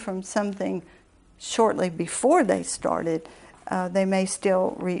withdrew from something shortly before they started, they may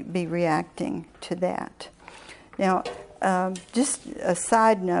still be reacting to that. Now, just a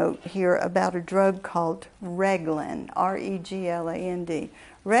side note here about a drug called Reglan, Regland.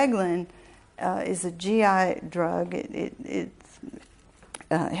 Reglan is a GI drug. It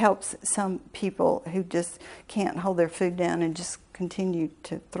helps some people who just can't hold their food down and just continue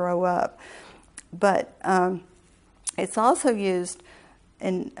to throw up. But it's also used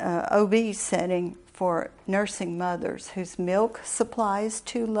in OB setting for nursing mothers whose milk supply is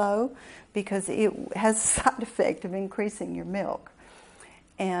too low, because it has a side effect of increasing your milk.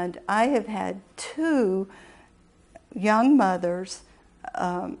 And I have had 2 young mothers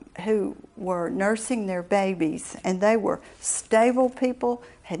who were nursing their babies, and they were stable people,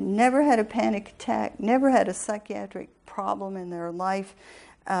 had never had a panic attack, never had a psychiatric problem in their life,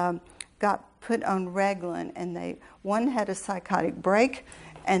 got put on Reglan, and one had a psychotic break,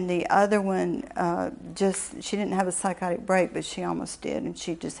 and the other one she didn't have a psychotic break, but she almost did, and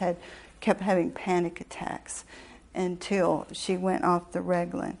she just kept having panic attacks until she went off the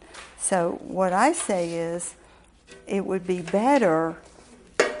Reglan. So what I say is, it would be better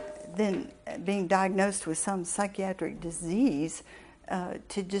than being diagnosed with some psychiatric disease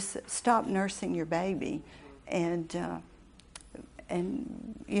to just stop nursing your baby and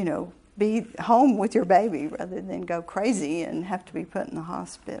be home with your baby rather than go crazy and have to be put in the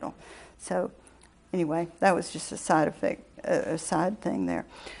hospital. So Anyway, that was just a side effect, a side thing there.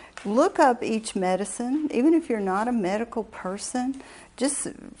 Look up each medicine, even if you're not a medical person. Just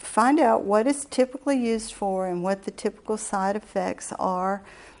find out what it's typically used for and what the typical side effects are.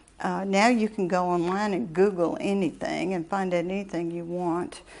 Now you can go online and Google anything and find out anything you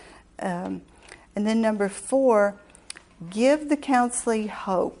want. And then number 4, give the counselee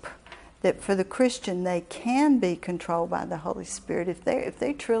hope that for the Christian they can be controlled by the Holy Spirit. If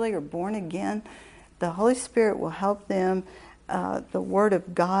they truly are born again, the Holy Spirit will help them. The Word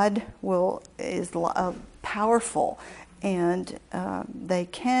of God is powerful, and they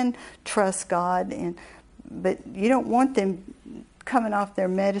can trust God. But you don't want them coming off their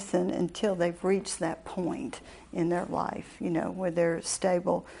medicine until they've reached that point in their life, where they're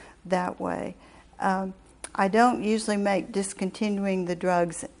stable that way. I don't usually make discontinuing the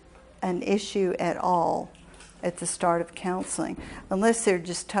drugs an issue at all at the start of counseling, unless they're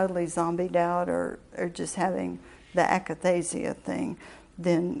just totally zombied out or just having the akathisia thing.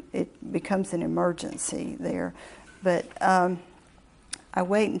 Then it becomes an emergency there. But I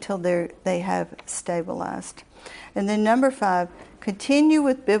wait until they have stabilized. And then number 5, continue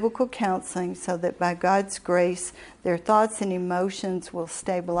with biblical counseling so that by God's grace their thoughts and emotions will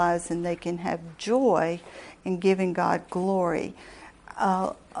stabilize and they can have joy in giving God glory.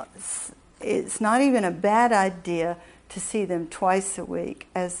 It's not even a bad idea to see them twice a week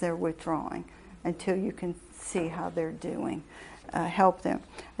as they're withdrawing until you can see how they're doing. Help them.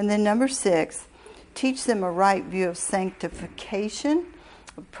 And then number 6, teach them a right view of sanctification,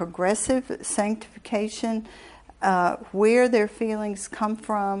 progressive sanctification, where their feelings come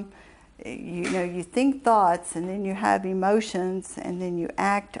from. You think thoughts and then you have emotions and then you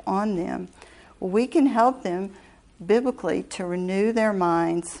act on them. Well, we can help them biblically to renew their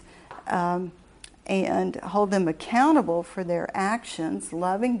minds and hold them accountable for their actions,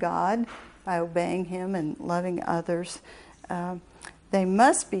 loving God by obeying Him and loving others. They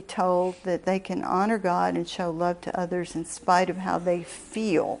must be told that they can honor God and show love to others in spite of how they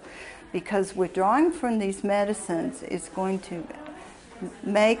feel, because withdrawing from these medicines is going to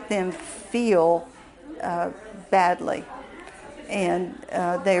make them feel badly. And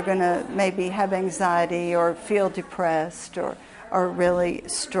they're going to maybe have anxiety or feel depressed or really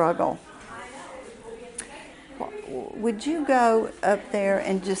struggle. Would you go up there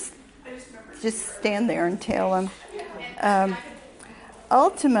and just stand there and tell them?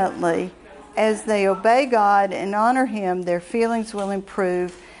 Ultimately, as they obey God and honor Him, their feelings will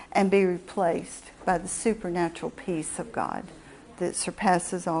improve and be replaced by the supernatural peace of God that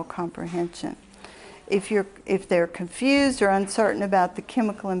surpasses all comprehension. If they're confused or uncertain about the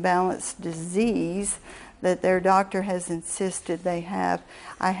chemical imbalance disease that their doctor has insisted they have,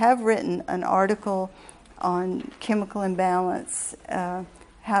 I have written an article on chemical imbalance,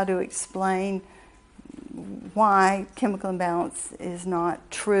 how to explain why chemical imbalance is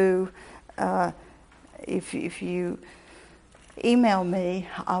not true. If you email me,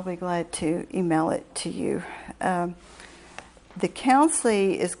 I'll be glad to email it to you. The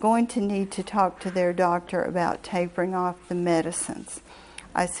counselee is going to need to talk to their doctor about tapering off the medicines.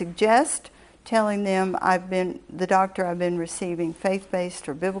 I suggest telling them the doctor I've been receiving faith-based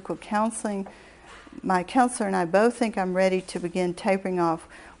or biblical counseling. My counselor and I both think I'm ready to begin tapering off.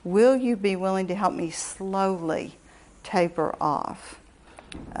 Will you be willing to help me slowly taper off?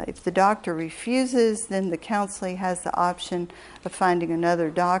 If the doctor refuses, then the counselee has the option of finding another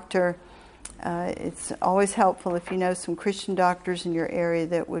doctor. It's always helpful if you know some Christian doctors in your area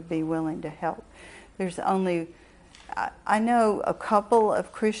that would be willing to help. I know a couple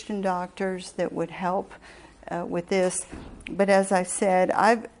of Christian doctors that would help with this, but as I said,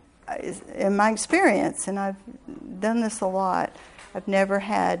 in my experience, and I've done this a lot, I've never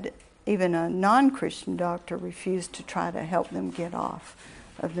had even a non-Christian doctor refuse to try to help them get off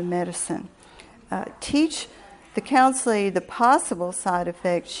of the medicine. Teach the counselee the possible side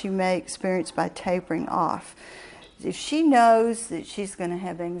effects she may experience by tapering off. If she knows that she's going to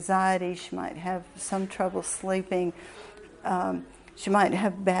have anxiety, she might have some trouble sleeping, she might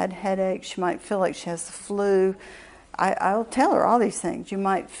have bad headaches, she might feel like she has the flu. I'll tell her all these things. You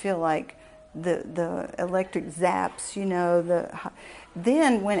might feel like the electric zaps,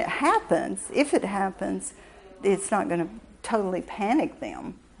 then when it happens, if it happens, it's not going to totally panic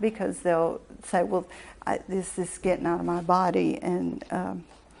them, because they'll say, well, this is getting out of my body, and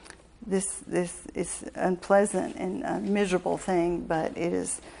this is unpleasant and a miserable thing, but it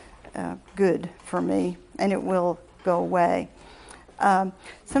is good for me, and it will go away.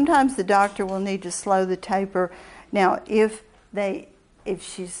 Sometimes the doctor will need to slow the taper. Now, if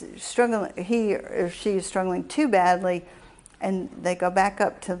she's struggling, he or she is struggling too badly, and they go back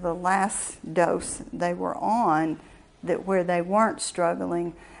up to the last dose they were on, that where they weren't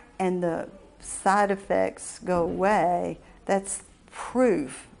struggling, and the side effects go away, that's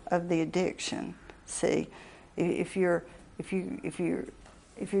proof of the addiction. See, if you're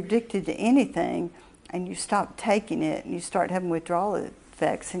addicted to anything and you stop taking it and you start having withdrawal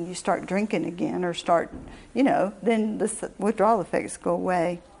effects and you start drinking again or start, then the withdrawal effects go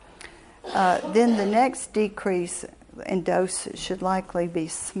away. Then the next decrease in dose should likely be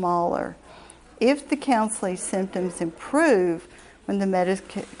smaller. If the counselee symptoms improve when the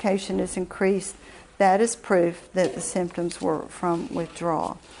medication is increased, that is proof that the symptoms were from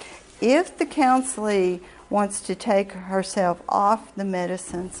withdrawal. If the counselee wants to take herself off the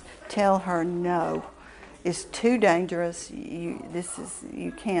medicines, tell her no. It's too dangerous.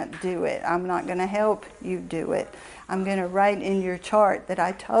 You can't do it. I'm not going to help you do it. I'm going to write in your chart that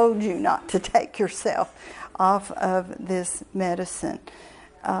I told you not to take yourself off of this medicine.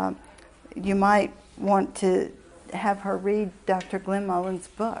 You might want to have her read Dr. Glenn Mullen's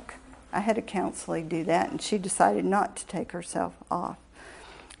book. I had a counselee do that, and she decided not to take herself off.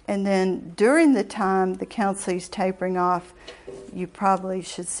 And then during the time the counselee's tapering off, you probably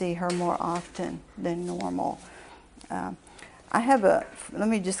should see her more often than normal. Let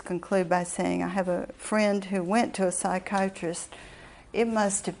me just conclude by saying I have a friend who went to a psychiatrist. It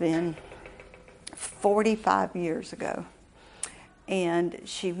must have been 45 years ago. And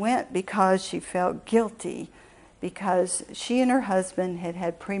she went because she felt guilty because she and her husband had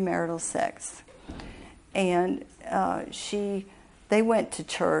had premarital sex. And they went to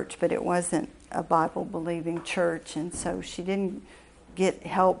church, but it wasn't a Bible-believing church, and so she didn't get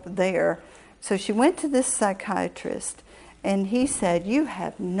help there. So she went to this psychiatrist, and he said, "You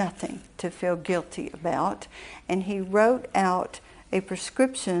have nothing to feel guilty about." And he wrote out a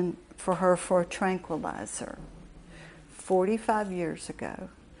prescription for her for a tranquilizer. 45 years ago.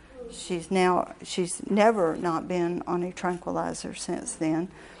 She's never not been on a tranquilizer since then.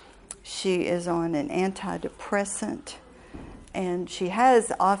 She is on an antidepressant, and she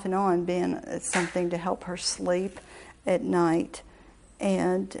has off and on been something to help her sleep at night.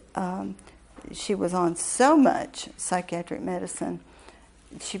 And she was on so much psychiatric medicine,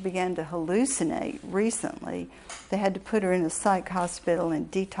 she began to hallucinate recently. They had to put her in a psych hospital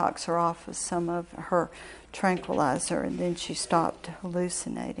and detox her off of some of her tranquilizer, and then she stopped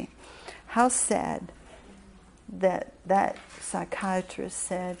hallucinating. How sad that that psychiatrist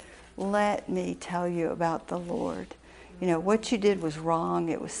said, "Let me tell you about the Lord. What you did was wrong,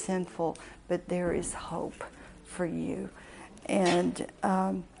 it was sinful, but there is hope for you." And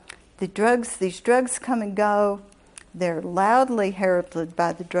these drugs come and go. They're loudly heralded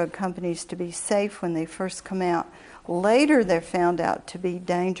by the drug companies to be safe when they first come out. Later, they're found out to be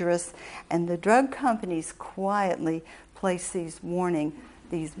dangerous, and the drug companies quietly place these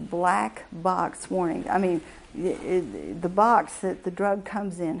black box warnings. I mean, the box that the drug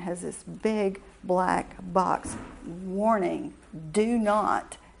comes in has this big black box warning: do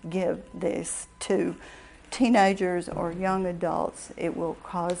not give this to teenagers or young adults. It will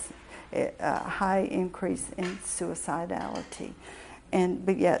cause a high increase in suicidality.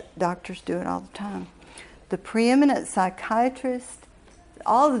 But yet, doctors do it all the time. The preeminent psychiatrists,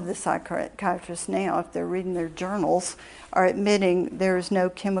 all of the psychiatrists now, if they're reading their journals, are admitting there is no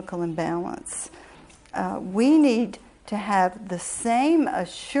chemical imbalance. We need to have the same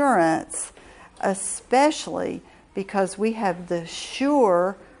assurance, especially because we have the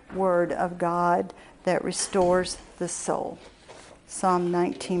sure Word of God that restores the soul. Psalm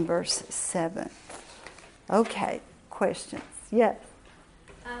 19, verse 7. Okay, questions? Yes?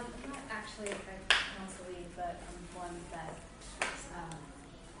 I'm not actually a counselee, but I'm one that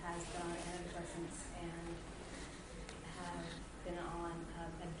has been on antidepressants and have been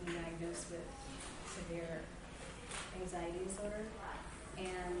been diagnosed with severe anxiety disorder.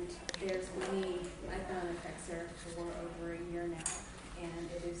 And I've been on Effexor for over a year now, and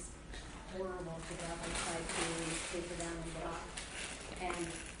it is horrible to go out and try to taper down and get off. And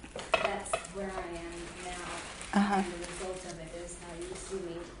that's where I am now. And the result of it is how you see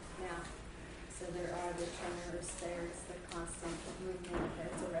me now. So there are the tremors, there's the constant movement,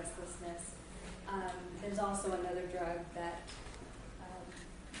 there's the restlessness. There's also another drug that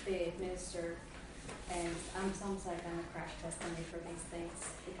they administer, and it's almost like I'm a crash test dummy for these things,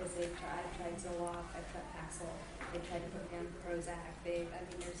 because I tried Zoloft, I tried Paxil, they tried to put me on Prozac. There's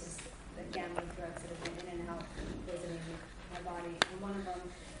just the gamut of drugs that have been in and out visiting my body. And one of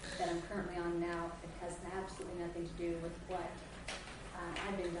them that I'm currently on now, it has absolutely nothing to do with what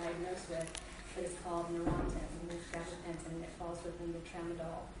I've been diagnosed with, but it's called Neurontin, and it's gabapentin, and it falls within the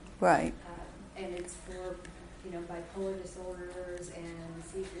tramadol. Right. And it's for bipolar disorders and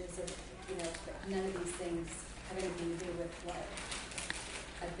seizures, but none of these things have anything to do with what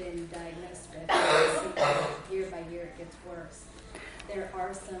I've been diagnosed with. Year by year it gets worse. There's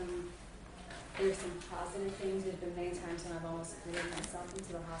some positive things. There's been many times when I've almost committed myself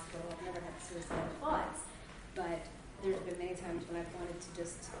into the hospital. I've never had suicidal thoughts, but there's been many times when I've wanted to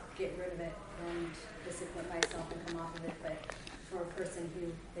just get rid of it and discipline myself and come off of it. But for a person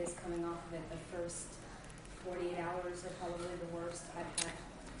who is coming off of it, the first 48 hours are probably the worst. I've had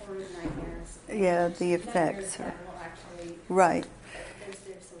horrid nightmares. Yeah, the effects are. That will actually, Right.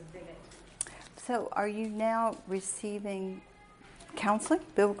 they're so vivid. So are you now receiving counseling,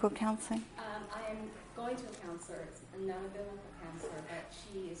 biblical counseling? I am going to a counselor. It's not a biblical counselor, but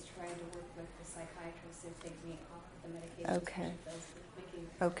she is trying to work with the psychiatrist to take me off of the medication. Okay. Making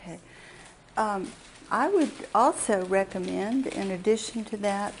Okay. I would also recommend, in addition to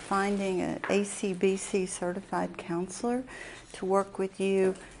that, finding an ACBC certified counselor to work with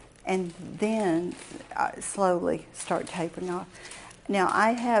you, and then slowly start tapering off. Now,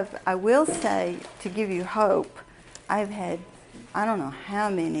 I will say, to give you hope, I've had, I don't know how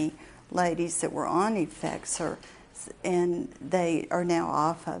many ladies that were on Effexor, and they are now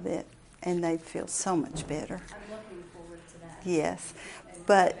off of it, and they feel so much better. I'm looking forward to that. Yes, And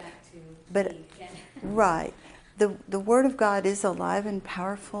but back to but me again. right, the Word of God is alive and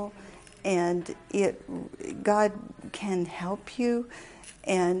powerful, and God can help you,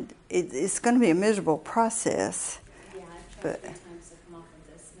 and it's going to be a miserable process. Yeah, I've But tried 3 times to come off of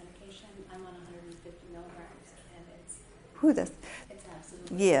this medication. I'm on 150 milligrams, and that's it's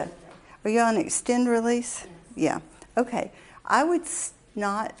absolutely yeah. horrible. Are you on extend release? Yes. Yeah. Okay. I would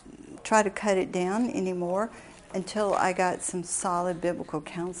not try to cut it down anymore until I got some solid biblical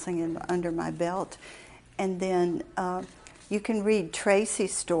counseling under my belt. And then you can read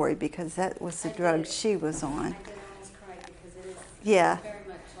Tracy's story, because that was the drug she was on. I did almost cry because it is Yeah. very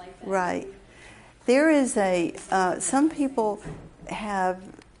much like that. Right. There is some people have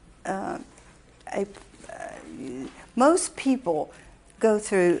most people go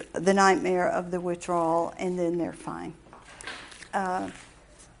through the nightmare of the withdrawal, and then they're fine.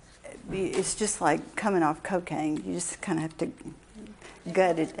 It's just like coming off cocaine. You just kind of have to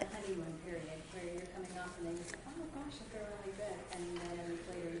gut it. The honeymoon period where you're coming off and then you say, oh my gosh, I feel really good. And then a week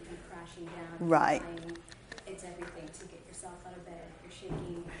later you come crashing down. Right. Crying. It's everything to get yourself out of bed. You're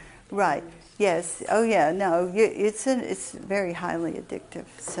shaking. Right. Yes. Oh, yeah. No, it's very highly addictive.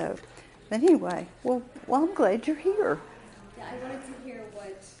 So, but anyway, well, I'm glad you're here. Yeah, I wanted to hear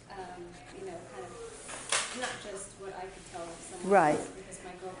what, kind of, not just what I could tell someone Right. else, because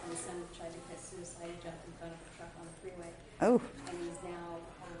my girlfriend's son tried to commit suicide. He jumped in front of a truck on the freeway. Oh. And he's now,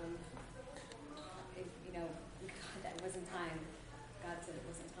 God, that wasn't time. God said it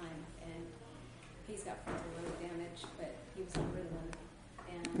wasn't time. And he's got frontal lobe damage, but he was on Ritalin.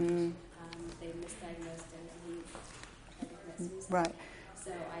 And they misdiagnosed him, and he tried to commit suicide. Right. So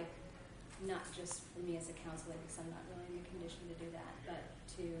not just for me as a counselor, because I'm not really in the condition to do that, but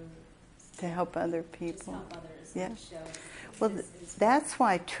To help other just people. help others Yeah. and show. Well, that's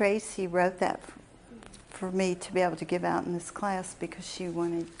why Tracy wrote that for me to be able to give out in this class, because she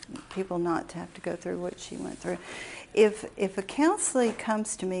wanted people not to have to go through what she went through. If a counselee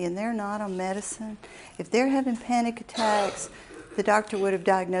comes to me and they're not on medicine, if they're having panic attacks, the doctor would have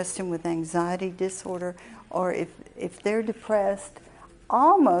diagnosed them with anxiety disorder, or if they're depressed,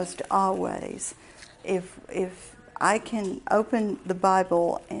 almost always, if I can open the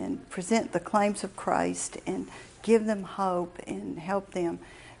Bible and present the claims of Christ and give them hope and help them,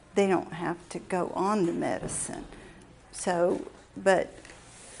 they don't have to go on to medicine. So, but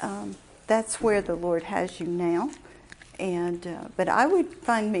that's where the Lord has you now. And but I would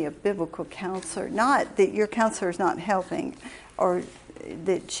find me a biblical counselor. Not that your counselor is not helping, or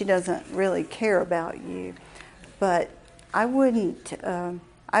that she doesn't really care about you, but I wouldn't.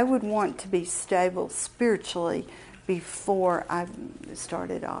 I would want to be stable spiritually before I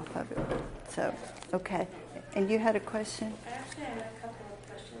started off of it. So, okay. And you had a question? I actually have a couple of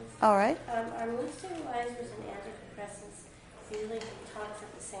questions. All right. Are mood stabilizers and antidepressants usually detox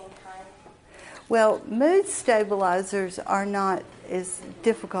at the same time? Well, mood stabilizers are not as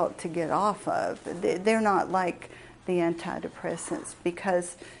difficult to get off of. They're not like the antidepressants,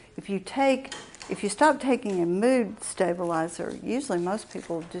 because if you stop taking a mood stabilizer, usually most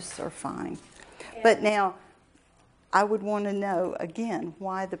people just are fine. But now, I would want to know, again,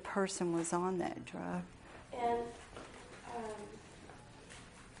 why the person was on that drug. And,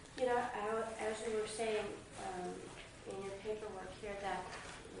 as you were saying in your paperwork here, that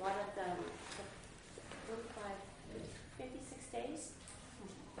one of them took 56 days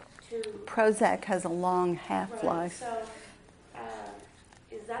to Prozac has a long Right, half-life. so,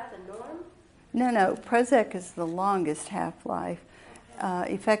 is that the norm? No, Prozac is the longest half-life.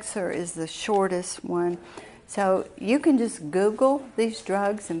 Effexor is the shortest one. So you can just Google these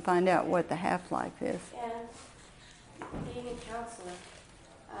drugs and find out what the half-life is. And being a counselor,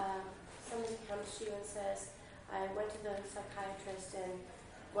 somebody comes to you and says, I went to the psychiatrist and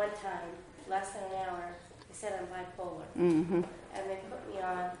one time, less than an hour, they said I'm bipolar. Mm-hmm. And they put me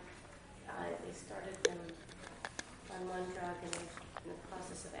on, they started on one drug and they're in the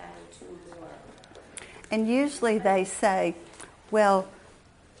process of adding 2 more. And usually they say, well,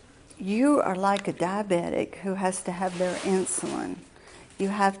 you are like a diabetic who has to have their insulin. You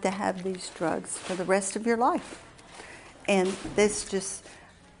have to have these drugs for the rest of your life. And this just,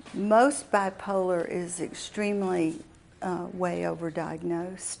 most bipolar is extremely way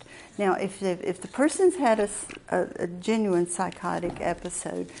overdiagnosed. Now, if the person's had a genuine psychotic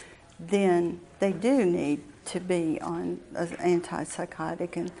episode, then they do need to be on an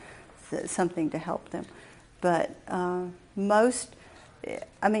antipsychotic and something to help them. But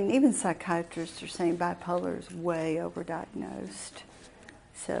even psychiatrists are saying bipolar is way overdiagnosed.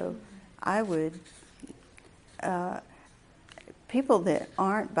 So I would, people that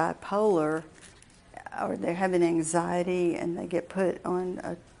aren't bipolar, or they're having anxiety and they get put on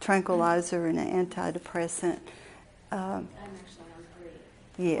a tranquilizer and an antidepressant. I'm actually on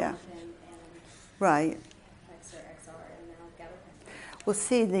 3. Yeah. And Right. Effexor XR and now gabapentin. Well,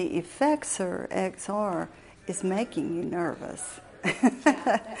 see, the Effexor XR is making you nervous. That's why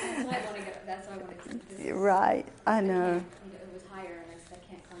I want to go. That's why I wanted to. Right, I know. It was higher, and I said I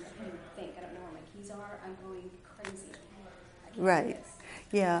can't calm down. I can't think. I don't know where my keys are. I'm going crazy. I can't do Right. this.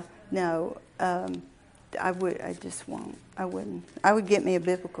 Yeah. No. I just won't. I wouldn't. I would get me a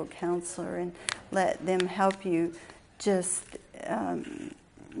biblical counselor and let them help you just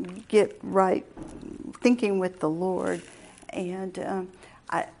get right thinking with the Lord. And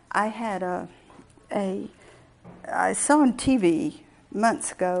I had I saw on TV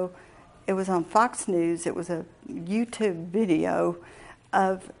months ago, it was on Fox News, it was a YouTube video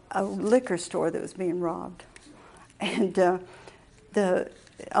of a liquor store that was being robbed. And the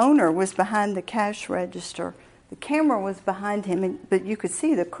owner was behind the cash register. The camera was behind him, but you could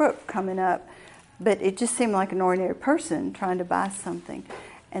see the crook coming up. But it just seemed like an ordinary person trying to buy something.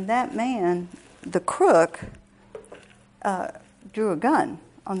 And that man, the crook, drew a gun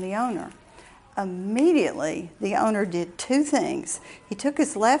on the owner. Immediately, the owner did 2 things. He took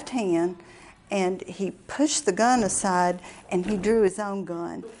his left hand and he pushed the gun aside and he drew his own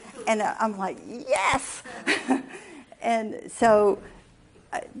gun. And I'm like, yes! And so,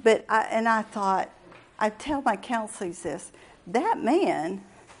 I thought, I tell my counselees this, that man,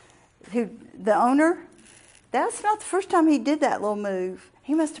 the owner, that's not the first time he did that little move.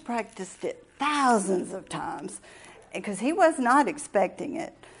 He must have practiced it thousands of times because he was not expecting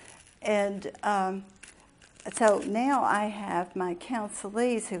it. And so now I have my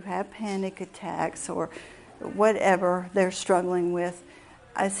counselees who have panic attacks or whatever they're struggling with.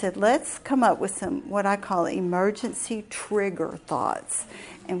 I said, let's come up with some what I call emergency trigger thoughts.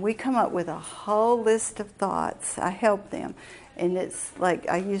 And we come up with a whole list of thoughts. I help them. And it's like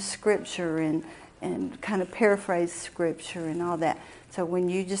I use scripture and kind of paraphrase scripture and all that. So when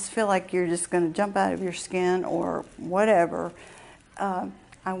you just feel like you're just going to jump out of your skin or whatever,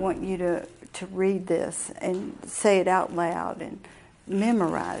 I want you to read this and say it out loud and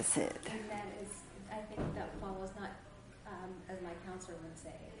memorize it. And that is, I think that follows not, as my counselor would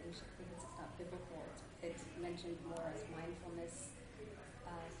say, because it's not biblical. It's mentioned more as mindfulness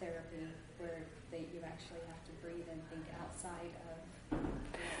therapy, where you actually have to breathe and think outside of.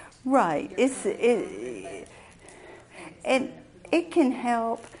 Right. It can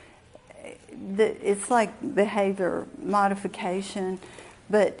help. It's like behavior modification,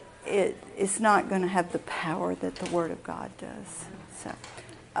 but it's not going to have the power that the Word of God does. So,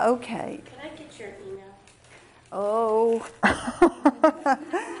 okay. Can I get your email? Oh.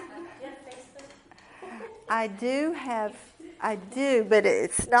 Do you have Facebook? I do, but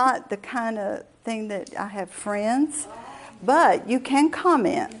it's not the kind of thing that I have friends. But you can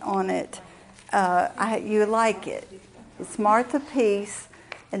comment on it. You like it. It's Martha Peace,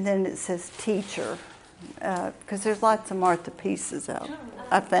 and then it says teacher, because there's lots of Martha Peaces out.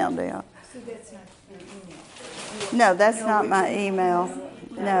 I found out. So that's not your email? No, that's not my email.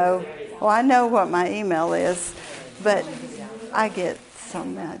 No. Well, I know what my email is, but I get so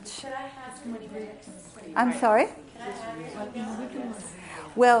much. Could I have some I'm sorry?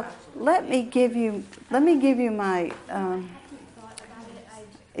 Well, let me give you my,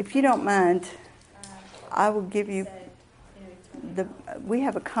 if you don't mind, I will give you we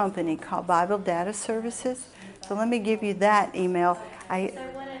have a company called Bible Data Services. So let me give you that email. So I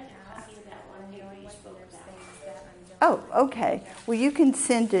want to copy that one where you spoke about. Oh, okay. Well, you can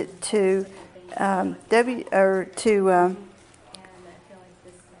send it to And I feel like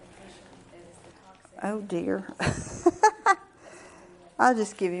this medication is the toxic. oh dear. I'll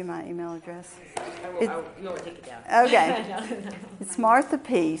just give you my email address. You won't take it down. Okay. It's Martha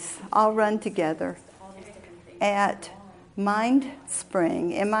Peace, all run together, at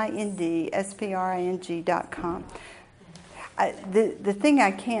MindSpring, MindSpring.com. The thing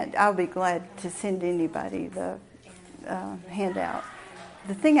I can't, I'll be glad to send anybody the handout.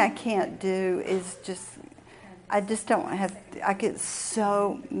 The thing I can't do is I just don't have, I get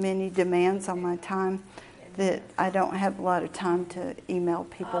so many demands on my time that I don't have a lot of time to email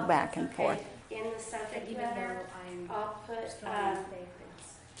people back and forth. In the subject Even though matter, I'm I'll put, strongly think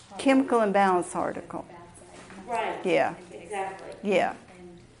it's Chemical imbalance article. right, Yeah, exactly. yeah.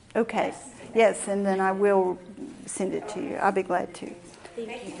 Okay. Yes, and then I will send it to you. I'll be glad to.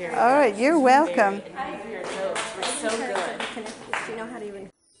 Thank you very All right, you're welcome. We're so good. Do you know how to even?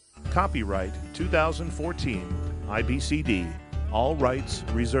 Copyright 2014 IBCD. All rights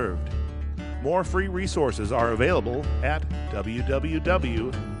reserved. More free resources are available at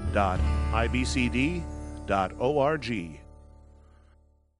www.ibcd.org.